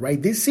power,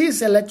 right? This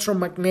is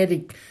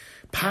electromagnetic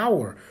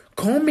power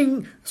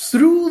coming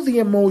through the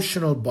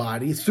emotional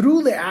body,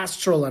 through the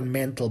astral and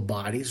mental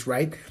bodies,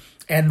 right?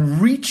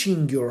 And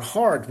reaching your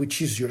heart,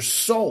 which is your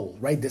soul,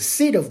 right? The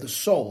seat of the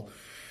soul.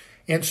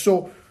 And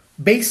so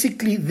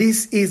basically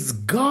this is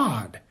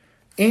God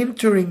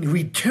entering,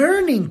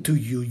 returning to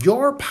you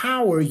your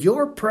power,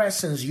 your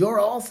presence, your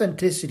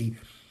authenticity.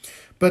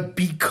 But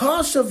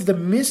because of the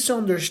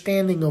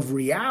misunderstanding of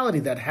reality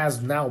that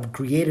has now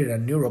created a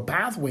neural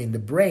pathway in the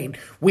brain,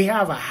 we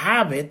have a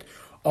habit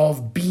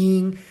of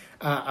being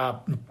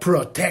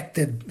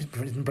protected.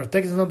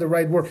 Protected is not the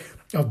right word.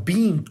 Of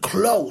being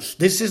close.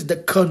 This is the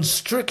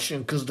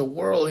constriction because the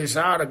world is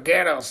out to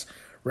get us,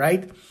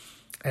 right?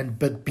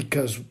 But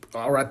because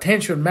our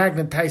attention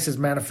magnetizes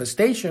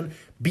manifestation,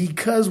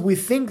 because we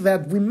think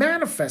that we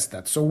manifest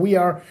that, so we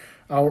are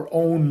our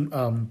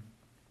own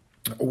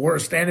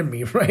worst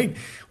enemy, right?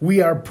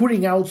 We are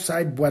putting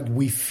outside what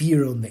we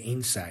fear on the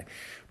inside.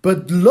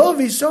 But love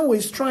is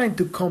always trying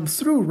to come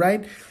through,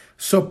 right?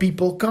 So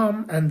people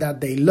come and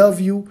that they love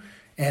you.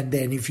 And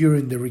then if you're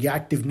in the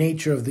reactive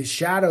nature of the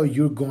shadow,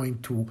 you're going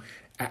to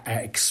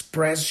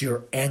express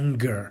your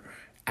anger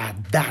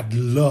at that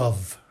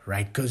love,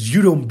 right? Because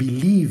you don't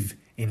believe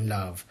in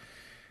love.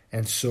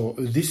 And so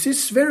this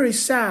is very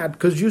sad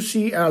because you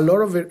see a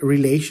lot of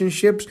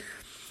relationships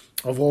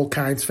of all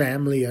kinds,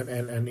 family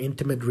and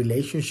intimate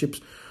relationships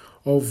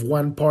of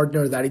one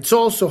partner that it's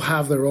also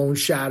have their own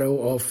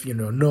shadow of,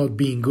 not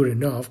being good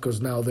enough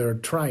because now they're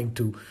trying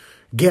to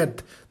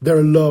get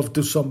their love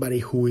to somebody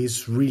who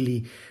is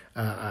really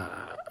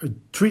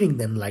treating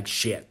them like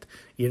shit,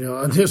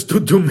 and just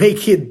to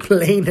make it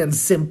plain and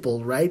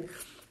simple, right?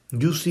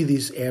 You see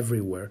this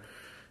everywhere.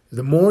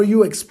 The more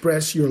you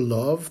express your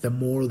love, the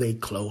more they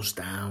close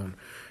down.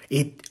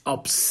 It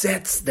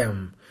upsets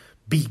them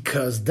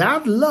because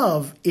that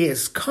love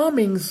is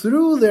coming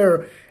through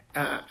their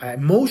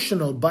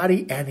emotional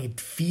body and it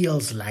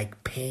feels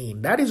like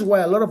pain. That is why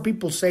a lot of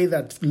people say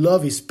that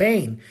love is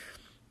pain.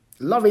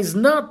 Love is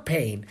not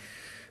pain.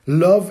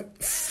 Love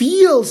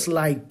feels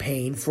like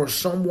pain for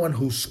someone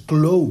who's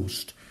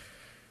closed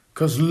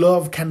because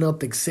love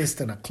cannot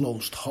exist in a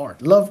closed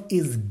heart. Love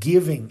is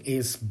giving,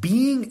 is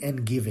being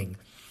and giving.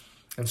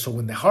 And so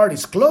when the heart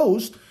is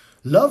closed,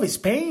 love is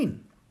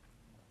pain.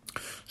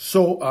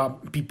 So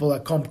people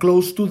that come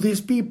close to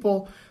these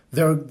people,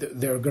 they're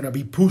going to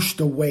be pushed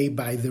away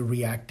by the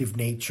reactive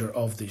nature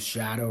of the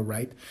shadow,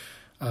 right?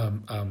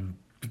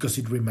 Because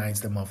it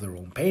reminds them of their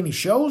own pain. It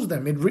shows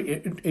them, it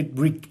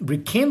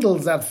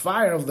rekindles that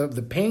fire of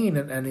the pain,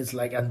 and it's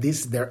like, and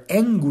this, they're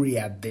angry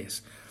at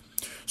this.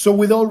 So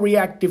with all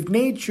reactive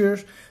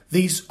natures,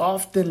 this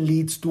often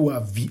leads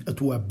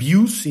to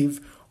abusive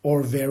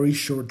or very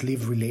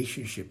short-lived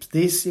relationships.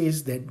 This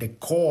is the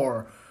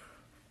core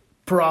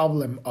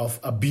problem of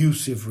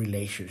abusive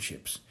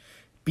relationships.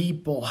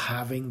 People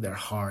having their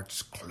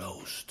hearts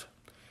closed.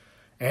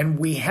 And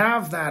we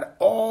have that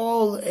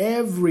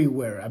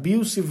everywhere.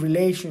 Abusive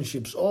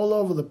relationships all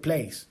over the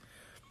place.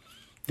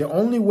 The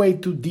only way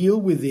to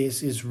deal with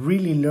this is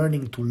really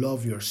learning to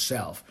love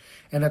yourself.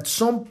 And at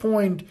some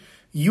point,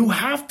 you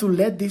have to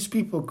let these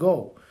people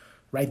go.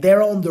 Right?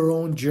 They're on their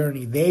own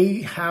journey.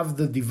 They have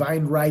the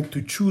divine right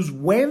to choose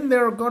when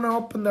they're going to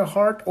open their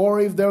heart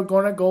or if they're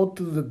going to go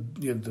to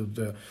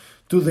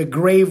the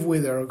grave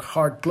with their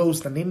heart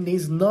closed. And it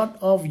is none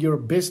of your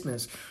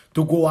business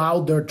to go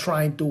out there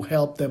trying to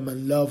help them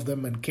and love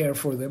them and care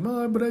for them.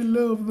 Oh, but I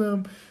love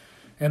them.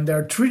 And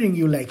they're treating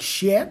you like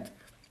shit.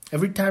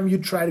 Every time you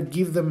try to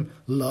give them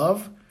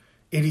love,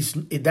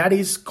 that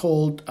is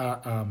called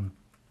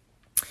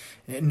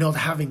not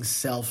having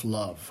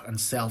self-love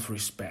and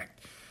self-respect.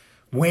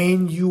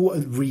 When you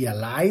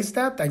realize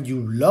that and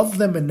you love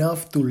them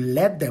enough to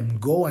let them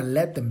go and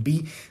let them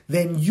be,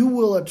 then you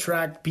will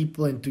attract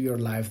people into your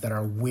life that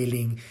are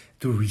willing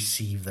to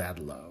receive that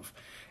love.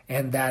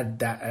 And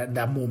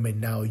that moment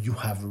now you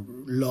have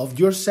loved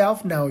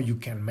yourself, now you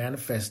can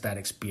manifest that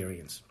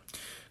experience.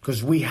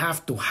 Because we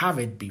have to have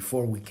it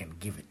before we can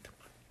give it.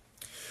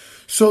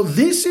 So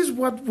this is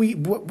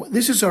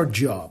this is our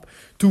job,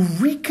 to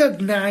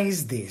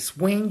recognize this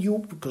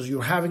because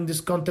you're having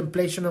this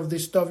contemplation of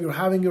this stuff, you're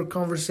having your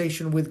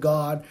conversation with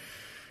God,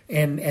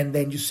 and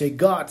then you say,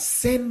 God,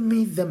 send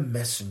me the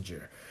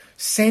messenger,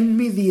 send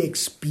me the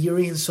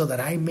experience so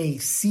that I may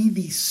see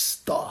this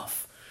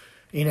stuff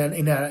in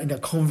a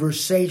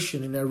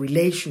conversation, in a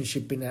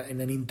relationship, in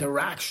an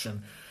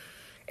interaction,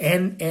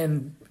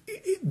 and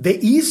the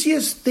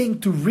easiest thing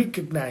to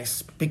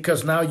recognize,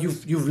 because now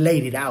you've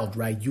laid it out,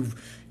 right?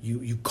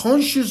 You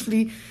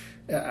consciously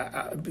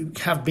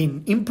have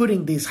been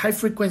inputting this high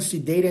frequency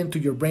data into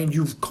your brain.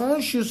 You've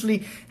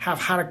consciously have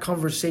had a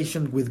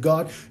conversation with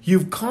God.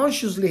 You've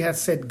consciously have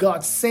said,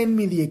 God, send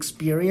me the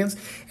experience.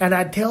 And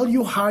I tell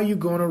you how you're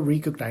going to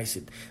recognize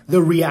it.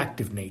 The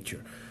reactive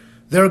nature.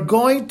 They're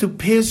going to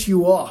piss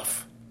you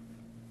off.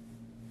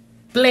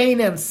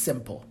 Plain and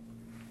simple.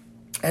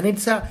 And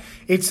it's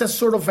a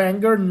sort of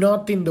anger,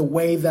 not in the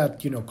way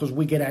that, because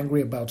we get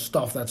angry about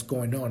stuff that's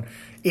going on.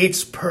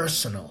 It's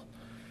personal.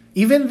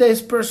 Even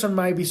this person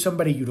might be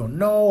somebody you don't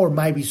know, or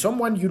might be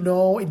someone you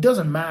know. It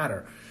doesn't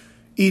matter.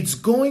 It's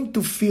going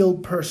to feel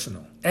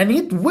personal. And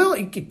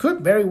it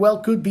could very well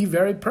could be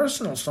very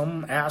personal.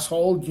 Some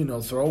asshole,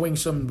 throwing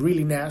some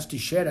really nasty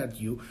shit at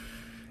you.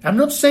 I'm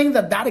not saying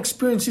that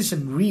experience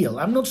isn't real.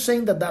 I'm not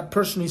saying that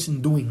person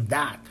isn't doing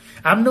that.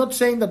 I'm not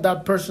saying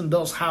that person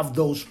does have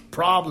those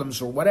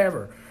problems or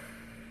whatever.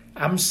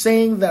 I'm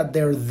saying that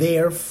they're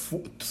there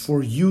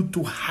for you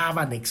to have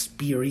an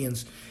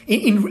experience.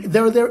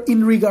 They're there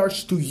in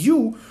regards to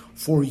you,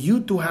 for you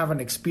to have an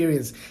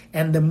experience.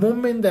 And the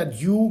moment that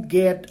you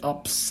get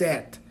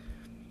upset,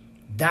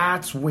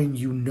 that's when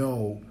you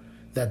know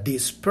that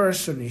this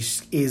person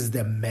is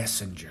the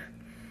messenger.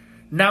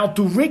 Now,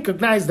 to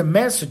recognize the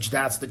message,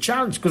 that's the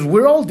challenge, because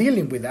we're all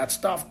dealing with that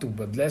stuff too,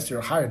 but unless you're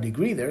a higher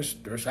degree, there's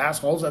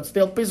assholes that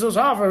still piss us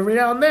off every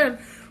now and then,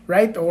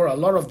 right? Or a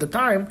lot of the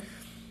time.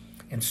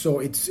 And so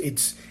it's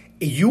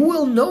you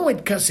will know it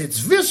because it's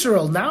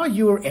visceral. Now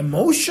you're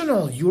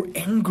emotional, you're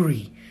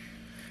angry.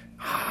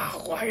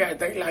 Why are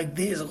they like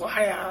this?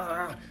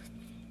 Why?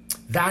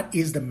 That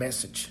is the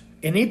message.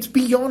 And it's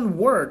beyond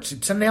words.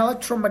 It's an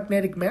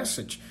electromagnetic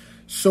message.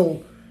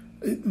 So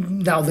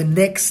now the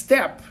next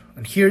step,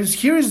 and here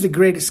is the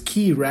greatest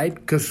key, right?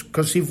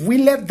 Because if we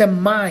let the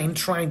mind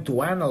trying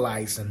to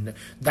analyze and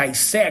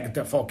dissect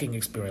the fucking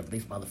experience,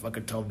 this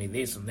motherfucker told me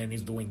this, and then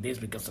he's doing this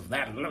because of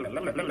that,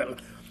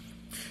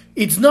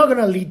 it's not going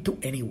to lead to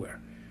anywhere.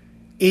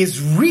 Is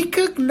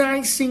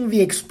recognizing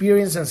the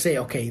experience and say,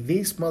 okay,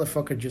 this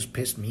motherfucker just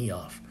pissed me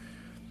off.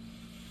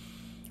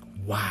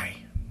 Why?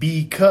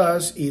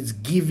 Because it's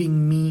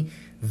giving me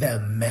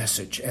the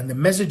message. And the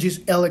message is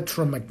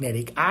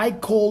electromagnetic. I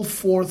call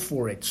forth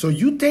for it. So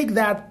you take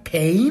that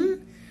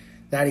pain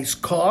that is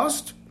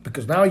caused,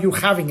 because now you're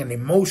having an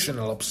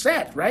emotional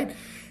upset, right?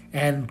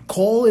 And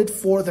call it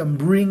forth and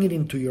bring it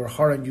into your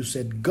heart. And you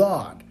said,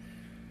 God,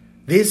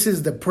 this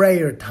is the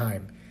prayer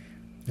time.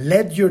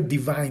 Let your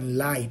divine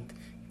light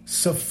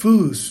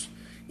suffuse,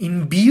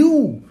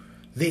 imbue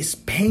this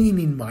pain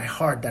in my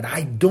heart that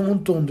I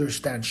don't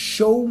understand.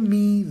 Show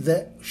me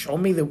the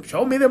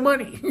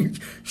money.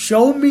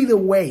 Show me the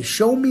way.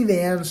 Show me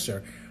the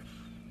answer.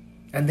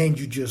 And then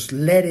you just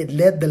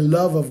let the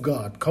love of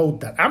God code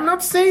that. I'm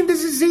not saying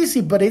this is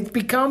easy, but it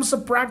becomes a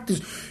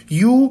practice.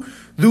 You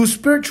do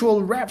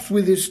spiritual reps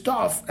with this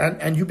stuff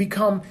and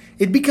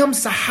it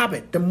becomes a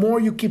habit. The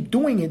more you keep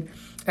doing it.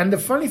 And the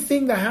funny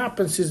thing that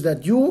happens is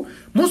that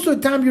most of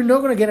the time, you're not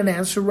going to get an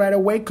answer right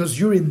away because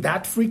you're in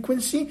that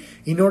frequency.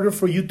 In order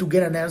for you to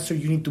get an answer,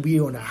 you need to be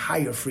on a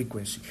higher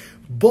frequency.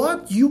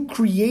 But you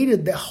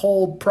created the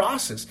whole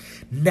process.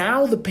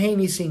 Now the pain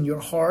is in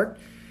your heart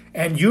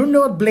and you're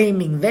not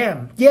blaming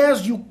them.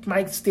 Yes, you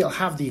might still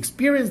have the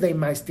experience. They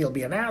might still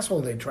be an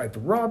asshole. They try to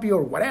rob you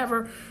or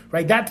whatever,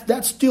 right?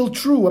 That's still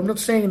true. I'm not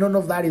saying none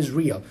of that is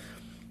real.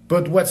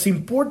 But what's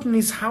important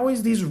is, how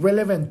is this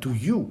relevant to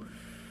you?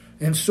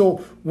 And so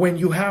when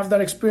you have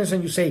that experience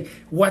and you say,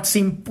 what's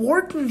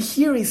important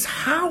here is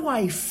how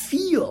I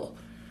feel,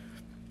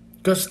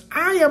 because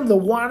I am the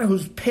one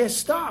who's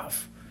pissed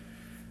off.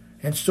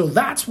 And so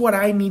that's what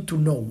I need to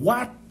know.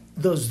 What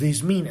does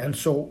this mean? And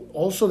so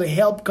also the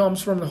help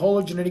comes from the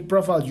hologenetic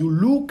profile. You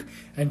look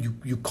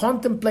and you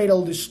contemplate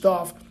all this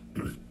stuff.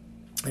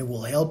 It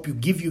will help you,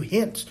 give you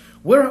hints.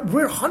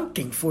 We're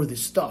hunting for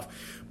this stuff.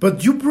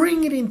 But you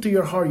bring it into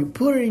your heart, you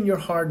put it in your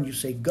heart, and you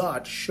say,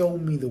 God, show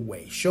me the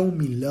way, show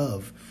me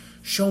love,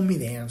 show me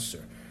the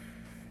answer.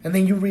 And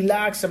then you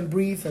relax and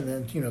breathe and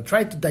then,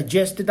 try to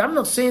digest it. I'm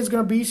not saying it's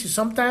going to be easy.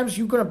 Sometimes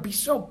you're going to be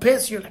so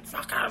pissed, you're like,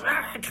 fuck,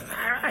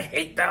 I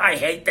hate them.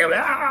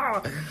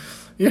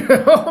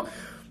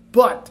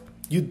 But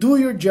you do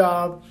your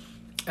job,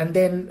 and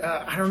then,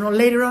 I don't know,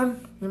 later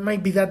on, it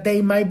might be that day,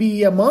 it might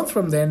be a month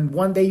from then,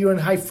 one day you're in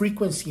high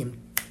frequency, and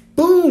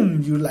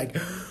boom, you're like,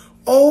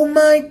 oh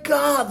my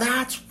God,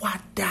 that's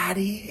what that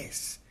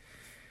is.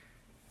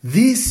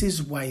 This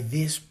is why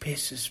this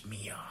pisses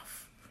me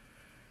off.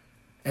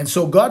 And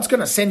so God's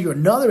going to send you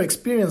another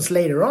experience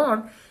later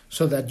on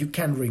so that you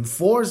can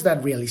reinforce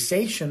that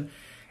realization.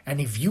 And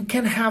if you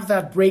can have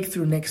that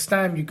breakthrough next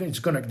time,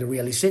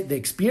 the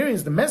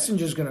experience, the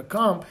messenger is going to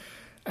come,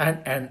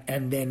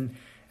 and then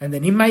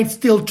it might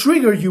still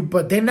trigger you,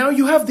 but then now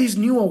you have this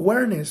new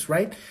awareness,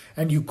 right?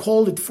 And you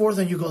call it forth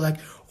and you go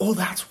like, oh,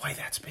 that's why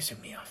that's pissing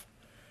me off.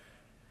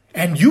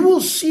 And you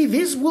will see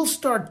this will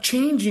start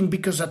changing,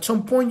 because at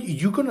some point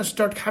you're going to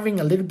start having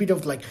a little bit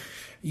of like,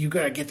 you're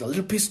going to get a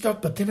little pissed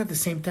off, but then at the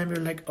same time you're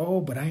like,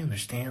 oh, but I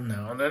understand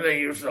now. And then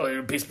you're a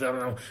little pissed off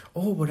now.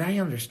 Oh, but I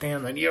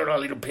understand. And you're a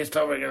little pissed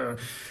off again.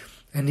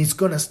 And it's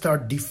going to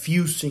start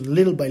diffusing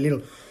little by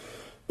little.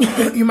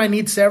 You might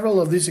need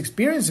several of these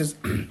experiences,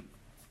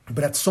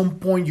 but at some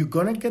point you're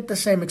going to get the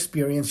same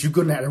experience. You're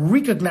going to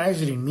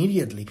recognize it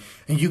immediately.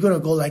 And you're going to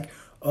go like,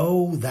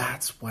 oh,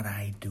 that's what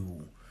I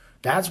do.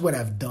 That's what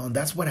I've done.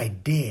 That's what I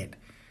did.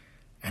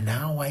 And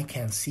now I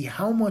can see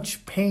how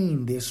much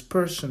pain this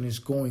person is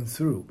going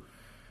through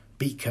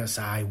because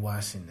I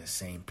was in the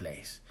same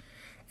place.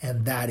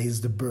 And that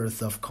is the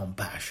birth of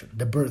compassion,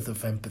 the birth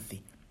of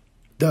empathy,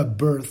 the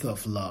birth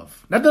of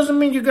love. That doesn't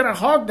mean you're going to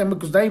hug them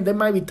because they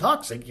might be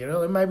toxic,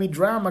 They might be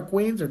drama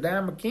queens or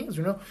drama kings,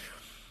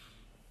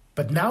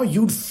 But now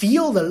you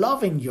feel the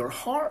love in your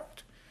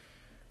heart.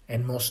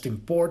 And most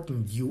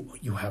important,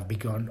 you have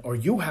begun or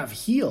you have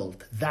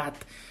healed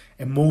that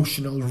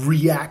emotional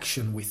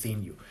reaction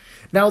within you.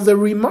 Now, the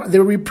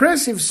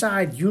repressive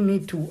side, you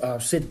need to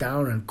sit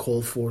down and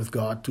call forth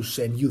God to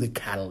send you the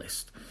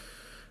catalyst.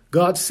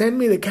 God, send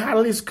me the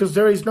catalyst because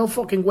there is no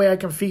fucking way I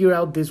can figure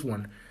out this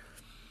one.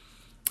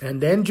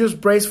 And then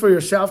just brace for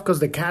yourself because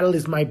the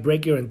catalyst might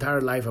break your entire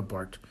life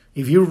apart.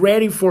 If you're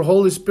ready for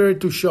Holy Spirit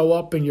to show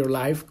up in your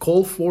life,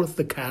 call forth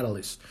the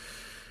catalyst.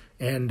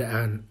 And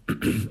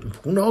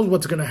who knows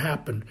what's going to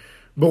happen.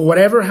 But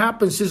whatever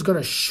happens is going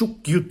to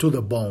shook you to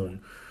the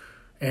bone.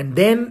 And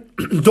then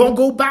don't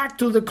go back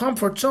to the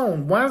comfort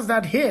zone. Once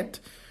that hit,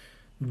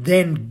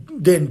 then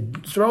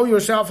throw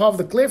yourself off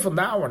the cliff on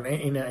that one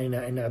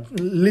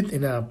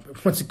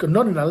what's it called?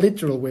 Not in a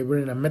literal way, but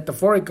in a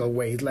metaphorical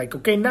way. It's like,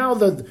 okay, now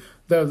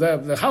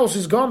the house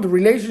is gone, the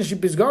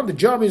relationship is gone, the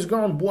job is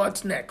gone.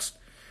 What's next?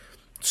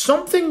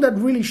 Something that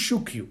really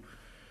shook you,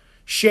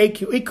 shake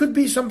you. It could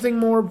be something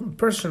more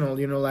personal,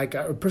 like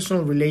a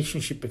personal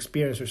relationship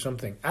experience or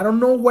something. I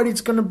don't know what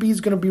it's going to be. It's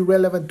going to be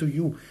relevant to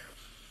you.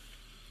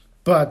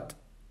 But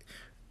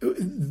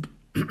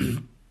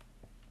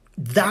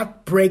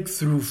that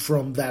breakthrough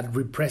from that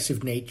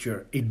repressive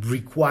nature, it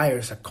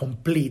requires a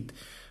complete,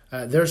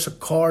 there's a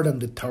card on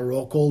the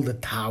tarot called the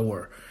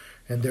Tower.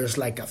 And there's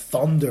like a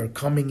thunder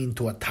coming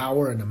into a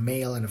tower and a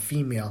male and a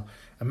female,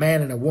 a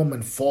man and a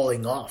woman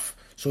falling off.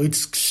 So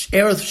it's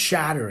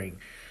earth-shattering.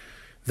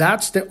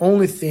 That's the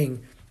only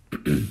thing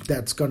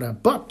that's gonna.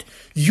 But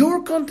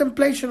your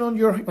contemplation on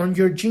your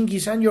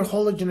Jinkies and your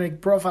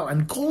hologenetic profile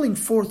and calling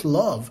forth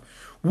love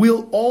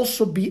will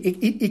also be.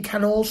 It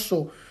can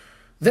also.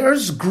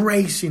 There's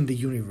grace in the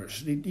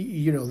universe.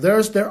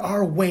 There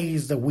are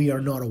ways that we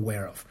are not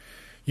aware of.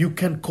 You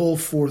can call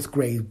forth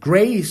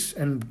grace,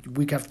 and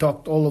we have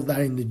talked all of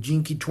that in the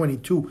Jinky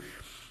 22.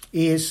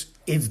 It's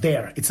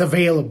there. It's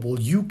available.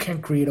 You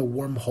can create a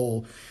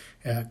wormhole.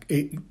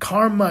 A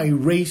karma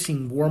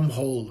erasing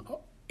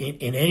wormhole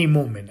in any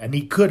moment, and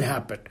it could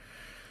happen.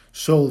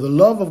 So the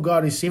love of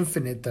God is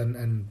infinite,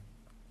 and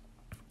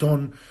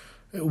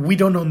we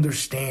don't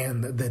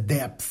understand the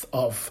depth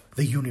of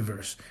the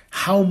universe,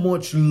 how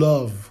much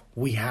love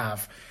we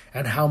have,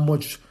 and how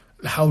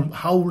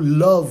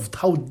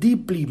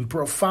deeply and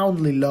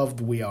profoundly loved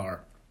we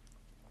are.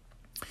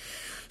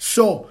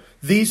 So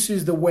this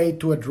is the way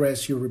to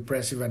address your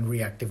repressive and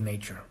reactive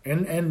nature.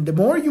 And the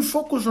more you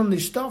focus on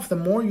this stuff, the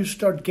more you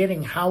start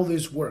getting how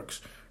this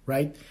works,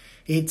 right?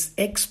 It's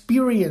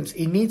experience.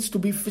 It needs to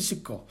be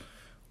physical.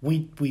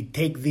 We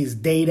take this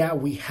data,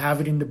 we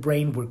have it in the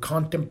brain, we're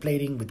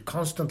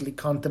constantly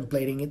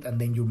contemplating it, and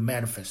then you're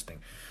manifesting.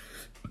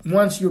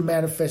 Once you're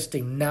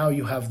manifesting, now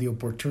you have the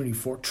opportunity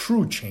for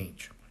true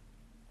change.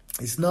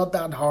 It's not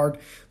that hard.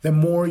 The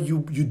more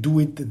you do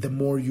it, the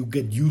more you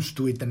get used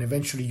to it, and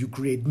eventually you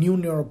create new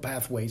neural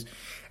pathways,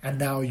 and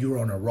now you're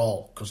on a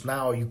roll, because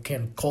now you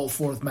can call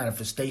forth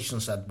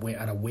manifestations at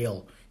a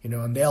will,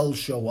 and they'll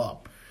show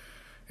up,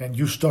 and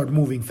you start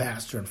moving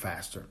faster and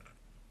faster.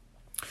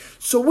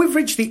 So we've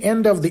reached the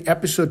end of the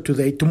episode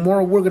today.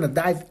 Tomorrow we're going to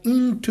dive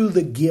into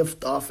the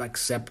gift of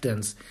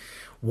acceptance.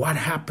 What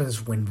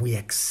happens when we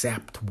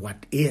accept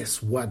what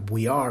is, what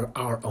we are,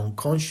 our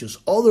unconscious,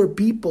 other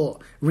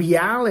people,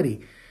 reality?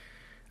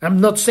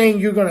 I'm not saying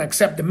you're going to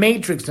accept the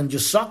matrix and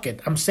just suck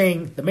it. I'm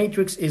saying the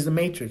matrix is the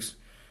matrix.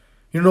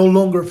 You're no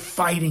longer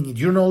fighting it.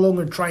 You're no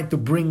longer trying to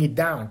bring it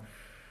down.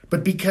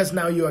 But because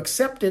now you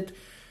accept it,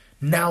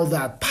 now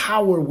that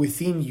power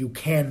within you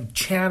can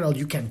channel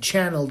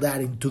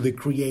that into the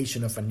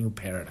creation of a new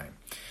paradigm.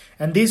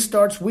 And this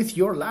starts with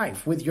your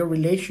life, with your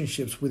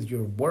relationships, with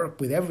your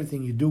work, with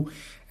everything you do.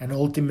 And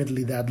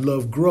ultimately that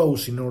love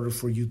grows in order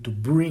for you to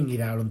bring it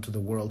out into the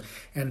world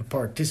and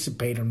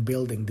participate in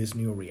building this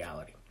new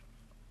reality.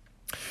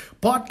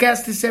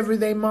 Podcast is every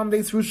day,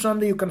 Monday through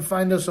Sunday. You can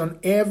find us on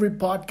every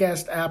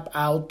podcast app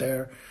out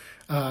there.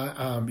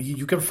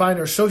 You can find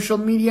our social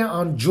media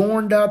on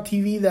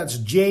journ.tv. That's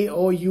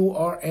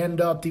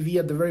JOURN.tv.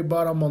 At the very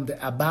bottom on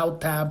the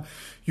About tab,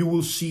 you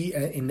will see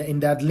in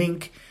that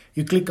link.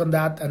 You click on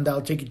that and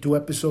that'll take you to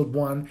episode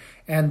 1.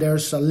 And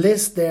there's a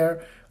list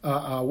there.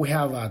 We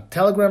have a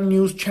Telegram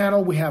news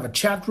channel. We have a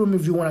chat room.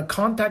 If you want to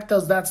contact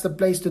us, that's the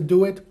place to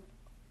do it.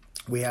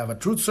 We have a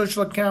Truth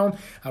Social account,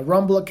 a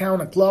Rumble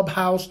account, a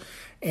Clubhouse.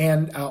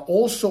 And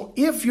also,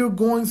 if you're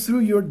going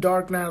through your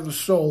dark night of the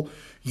soul,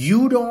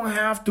 you don't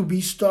have to be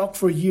stuck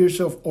for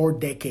years or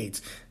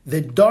decades.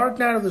 The dark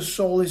night of the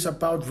soul is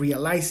about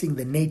realizing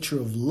the nature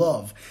of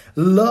love.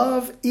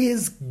 Love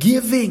is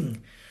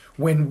giving.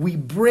 When we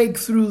break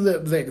through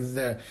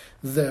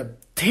the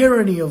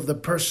tyranny of the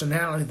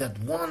personality that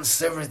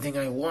wants everything,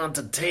 I want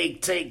to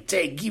take,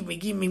 give me,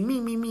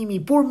 me,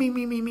 poor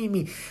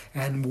me.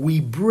 And we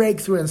break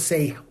through and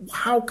say,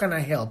 how can I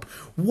help?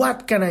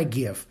 What can I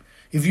give?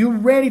 If you're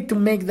ready to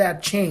make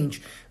that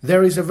change,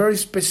 there is a very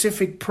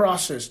specific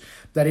process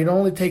that it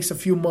only takes a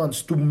few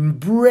months to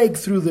break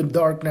through the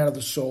dark night of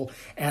the soul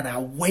and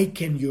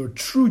awaken your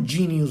true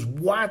genius,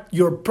 what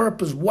your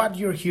purpose, what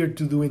you're here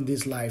to do in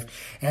this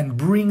life, and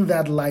bring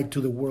that light to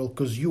the world,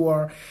 because you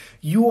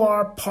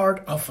are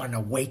part of an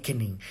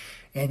awakening,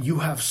 and you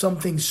have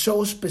something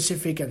so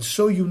specific and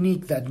so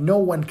unique that no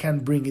one can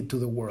bring it to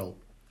the world.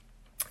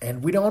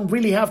 And we don't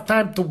really have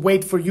time to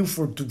wait for you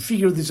to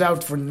figure this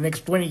out for the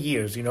next 20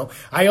 years,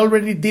 I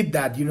already did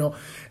that,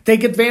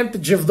 Take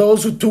advantage of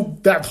those who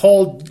took that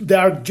whole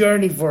dark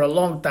journey for a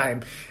long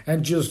time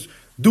and just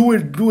do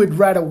it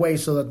right away,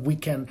 so that we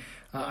can,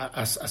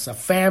 as a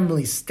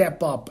family,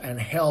 step up and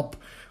help,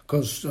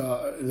 because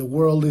the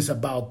world is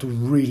about to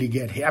really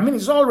get hit. I mean,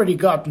 it's already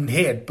gotten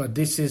hit, but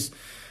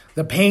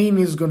the pain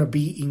is going to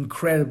be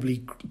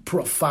incredibly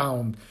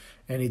profound,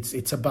 and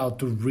it's about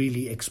to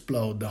really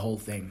explode, the whole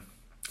thing.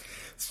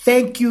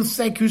 Thank you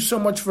so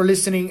much for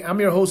listening.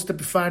 I'm your host,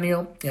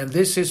 Epifanio, and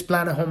this is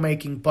Planet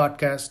Homemaking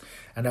Podcast,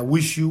 and I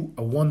wish you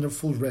a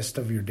wonderful rest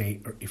of your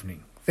day or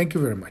evening. Thank you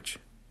very much.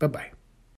 Bye-bye.